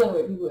 Dealing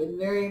with people is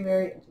very,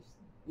 very interesting.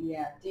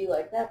 Yeah. Do you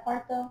like that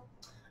part though?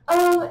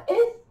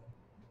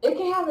 It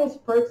can have its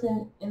perks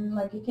and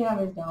like it can have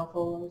its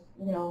downfalls,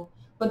 you know.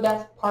 But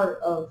that's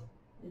part of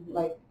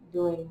like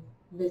doing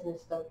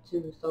business stuff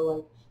too. So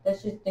like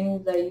that's just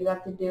things that you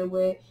have to deal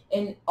with,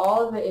 and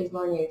all of it is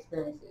learning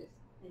experiences.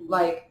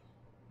 Like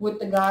with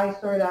the guy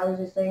story that I was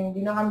just saying, do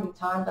you know how many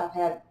times I've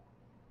had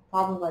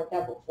problems like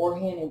that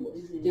beforehand and will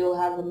still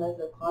have them as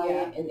a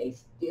client and they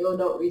still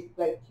don't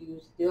respect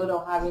you, still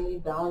don't have any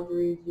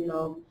boundaries, you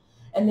know.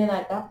 And then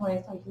at that point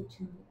it's like, you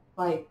two,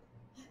 like,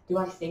 do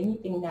I say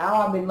anything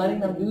now? I've been letting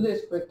them do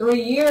this for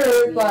 3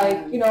 years,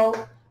 like, you know.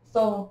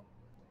 So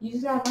you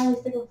just gotta finally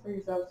stick up for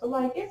yourself. So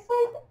like it's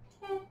like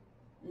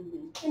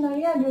you know,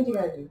 you gotta do what you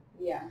gotta do.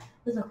 Yeah.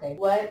 It's okay.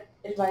 What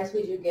advice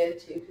would you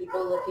give to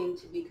people looking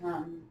to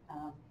become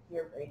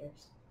hair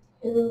braiders?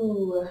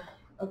 Ooh,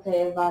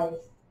 okay,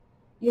 advice.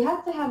 You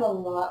have to have a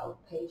lot of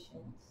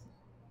patience.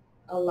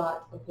 A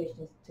lot of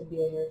patience to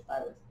be a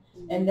hairstylist.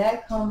 And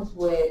that comes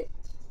with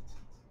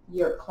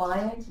your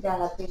clients. You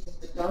gotta have patience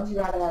with them. You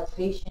gotta have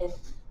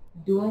patience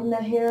doing the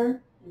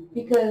hair.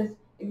 Because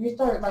if you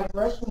start like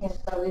rushing and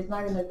stuff, it's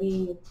not gonna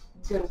be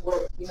good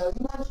work. You know,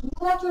 you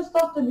want your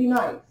stuff to be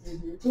nice.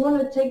 You want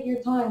to take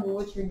your time with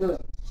what you're doing.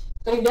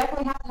 So you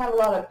definitely have to have a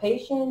lot of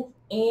patience,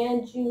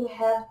 and you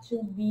have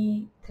to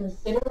be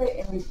considerate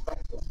and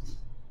respectful.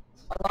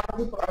 A lot of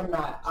people are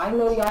not. I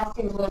know y'all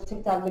see the little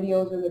TikTok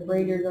videos where the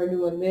braiders are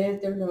doing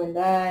this, they're doing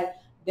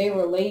that. They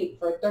were late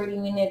for 30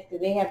 minutes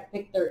because they had to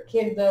pick their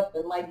kids up.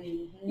 And like,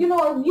 you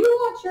know, if you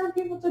want your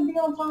people to be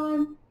on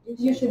time,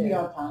 you should be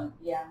on time.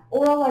 Yeah.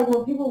 Or like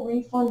when people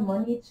refund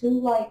money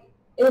too, like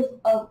if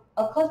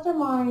a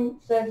customer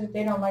says that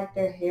they don't like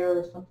their hair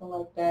or something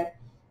like that,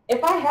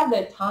 if I have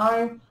the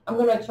time, I'm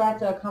going to try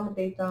to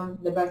accommodate them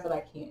the best that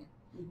I can.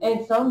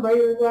 And some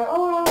braiders are like,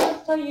 oh, I'll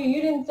just tell you,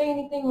 you didn't say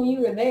anything when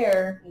you were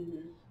there.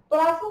 But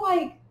I feel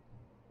like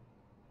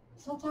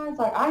sometimes,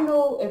 like, I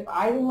know if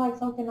I didn't like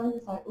something, I'm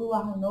just like, ooh, I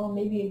don't know,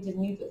 maybe it just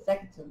needs a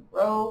second to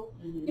grow.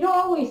 You don't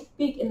always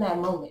speak in that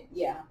moment.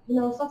 Yeah. You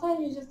know, sometimes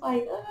you're just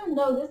like,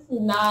 no, this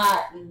is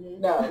not,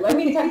 no, let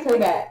me text her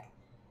back.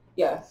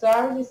 Yeah, so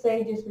I would just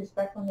say just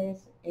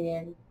respectfulness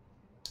and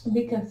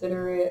be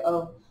considerate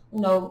of,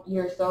 you know,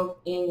 yourself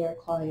and your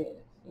client.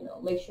 You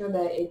know, make sure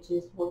that it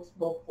just works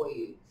both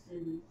ways.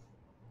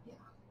 Yeah,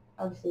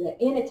 I would say that.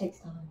 And it takes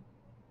time.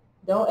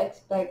 Don't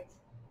expect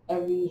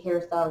every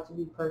hairstyle to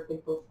be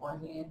perfect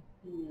beforehand.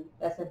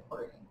 That's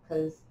important,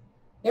 because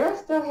there are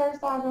still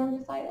hairstyles where I'm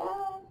just like,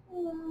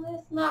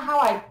 that's not how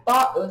I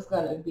thought it was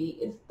going to be.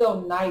 It's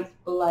still nice,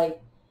 but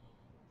like,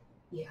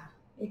 yeah,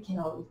 it can't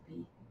always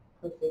be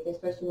perfect,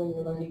 especially when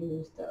you're learning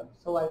new stuff.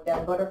 So like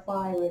that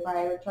butterfly, if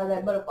I ever try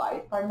that butterfly,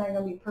 it's probably not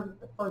going to be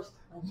perfect the first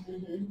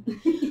time.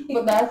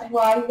 But that's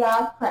why you got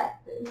to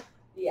practice.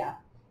 Yeah.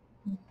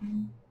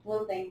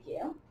 Well, thank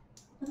you.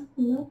 No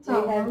Do you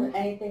problem. have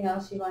anything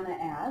else you want to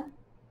add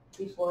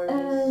before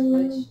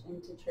we switch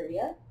into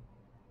trivia?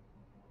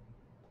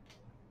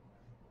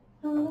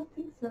 I don't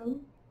think so.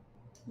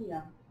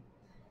 Yeah.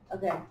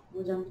 Okay,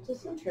 we'll jump into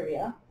some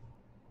trivia.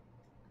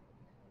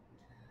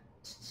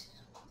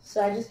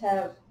 So I just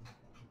have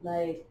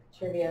like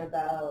trivia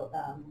about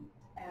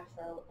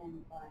Afro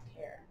and black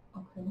hair.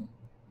 Okay.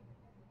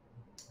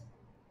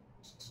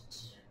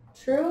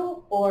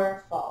 True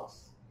or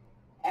false?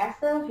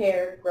 Afro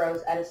hair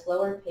grows at a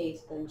slower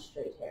pace than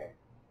straight hair.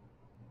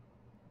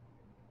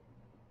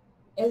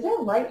 Is there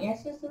right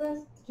answers to this?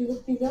 Did you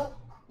look these up?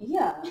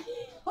 Yeah.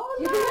 Oh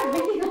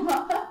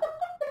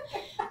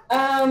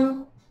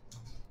no.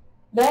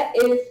 That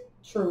is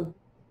true.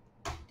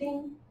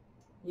 Ding.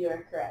 You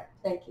are correct.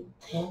 Thank you.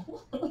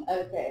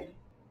 Okay.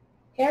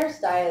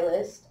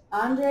 Hairstylist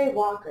Andre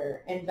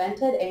Walker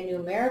invented a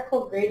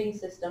numerical grading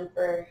system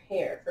for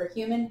hair, for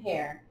human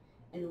hair,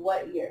 in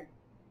what year?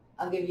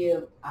 I'll give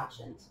you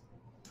options.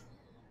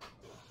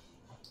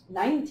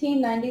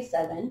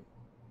 1997,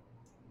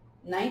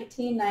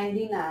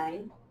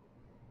 1999,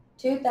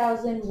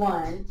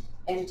 2001,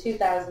 and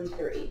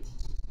 2003.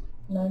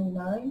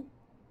 99?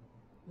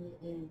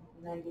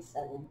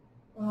 97.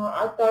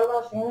 I thought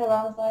about saying that, but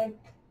I was like,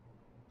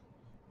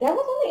 that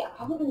was only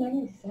out in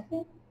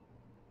 97?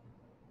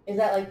 Is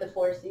that like the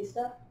 4C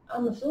stuff?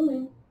 I'm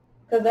assuming.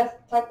 Because that's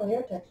the type of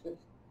hair textures.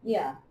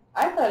 Yeah.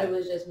 I thought it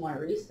was just more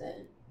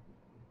recent.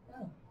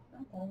 Oh,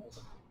 I thought it was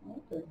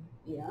older.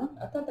 Yeah.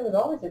 I thought that was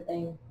always a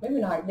thing. Maybe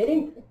not. They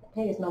didn't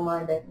pay us no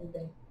mind back in the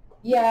day.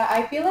 Yeah,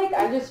 I feel like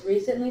I just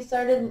recently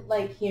started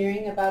like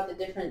hearing about the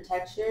different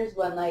textures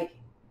when I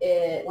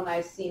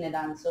seen it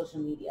on social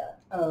media.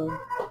 Oh.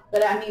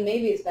 But I mean,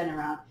 maybe it's been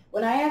around.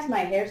 When I asked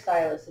my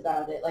hairstylist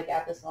about it, like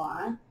at the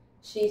salon,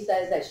 she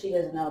says that she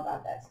doesn't know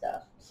about that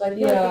stuff. So I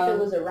feel like if it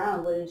was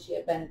around, wouldn't she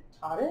have been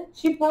taught it?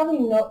 She probably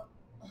know.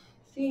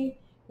 See,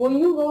 when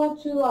you go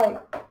to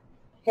like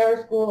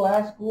hair school,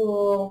 lash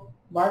school,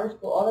 barber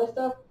school, all that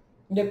stuff,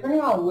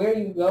 depending on where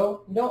you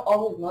go, you don't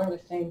always learn the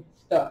same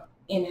stuff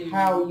in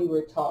how you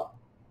were taught.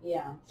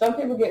 Yeah. Some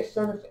people get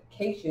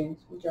certifications,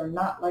 which are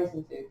not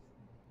licenses.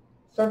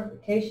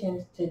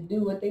 Certifications to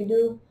do what they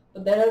do,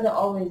 but that doesn't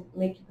always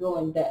make you go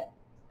in depth.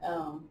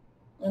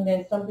 And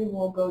then some people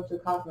will go to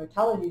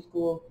cosmetology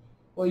school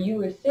where you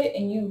would sit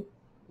and you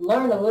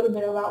learn a little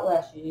bit about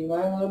lashes, you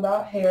learn a little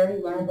about hair,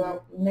 you learn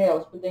about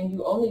nails, but then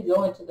you only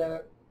go into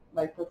the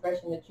like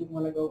profession that you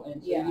want to go in,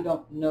 so you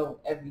don't know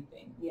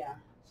everything. Yeah.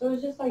 So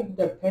it's just like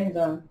depends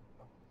on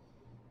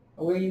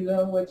where you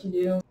go, what you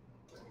do.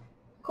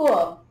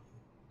 Cool.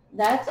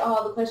 That's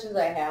all the questions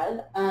I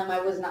had.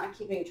 I was not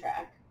keeping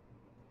track.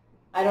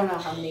 I don't know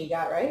how many you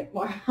got right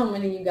or how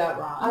many you got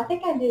wrong. I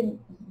think I did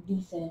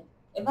decent.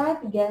 If I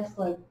had to guess,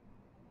 like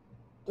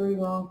 3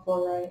 wrong,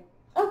 4 right.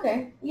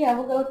 Okay. Yeah,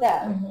 we'll go with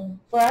that.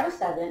 4 out of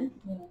 7.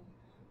 Yeah.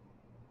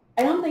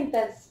 I don't think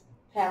that's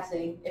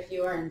passing if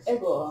you were in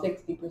school.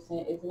 It's 60%, isn't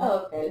it?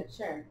 Oh, okay.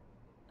 Sure.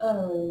 I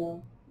don't really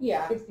know.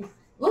 Yeah. 60.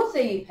 We'll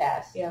say you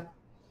passed. Yeah.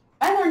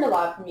 I learned a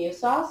lot from you,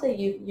 so I'll say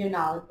you're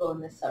knowledgeable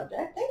in this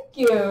subject. Thank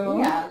you.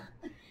 Yeah.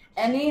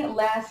 Any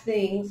last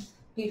things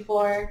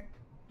before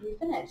we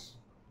finish?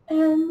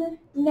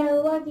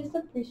 No, I just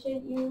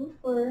appreciate you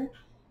for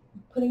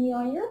putting me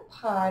on your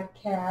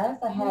podcast.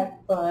 I had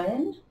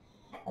fun.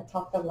 I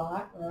talked a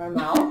lot around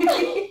my mouth.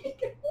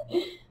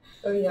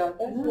 So yeah,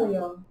 that's really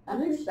all.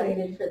 I'm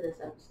excited for this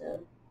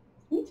episode.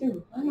 Me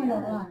too. I'm not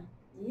gonna lie.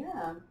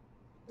 Yeah.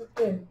 That's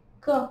good.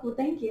 Cool. Well,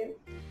 thank you.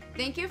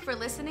 Thank you for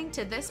listening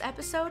to this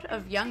episode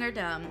of Young or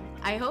Dumb.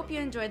 I hope you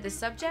enjoyed the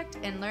subject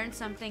and learned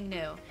something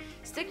new.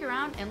 Stick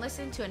around and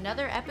listen to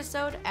another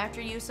episode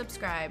after you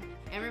subscribe.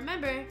 And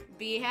remember,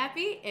 be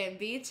happy and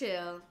be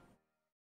chill.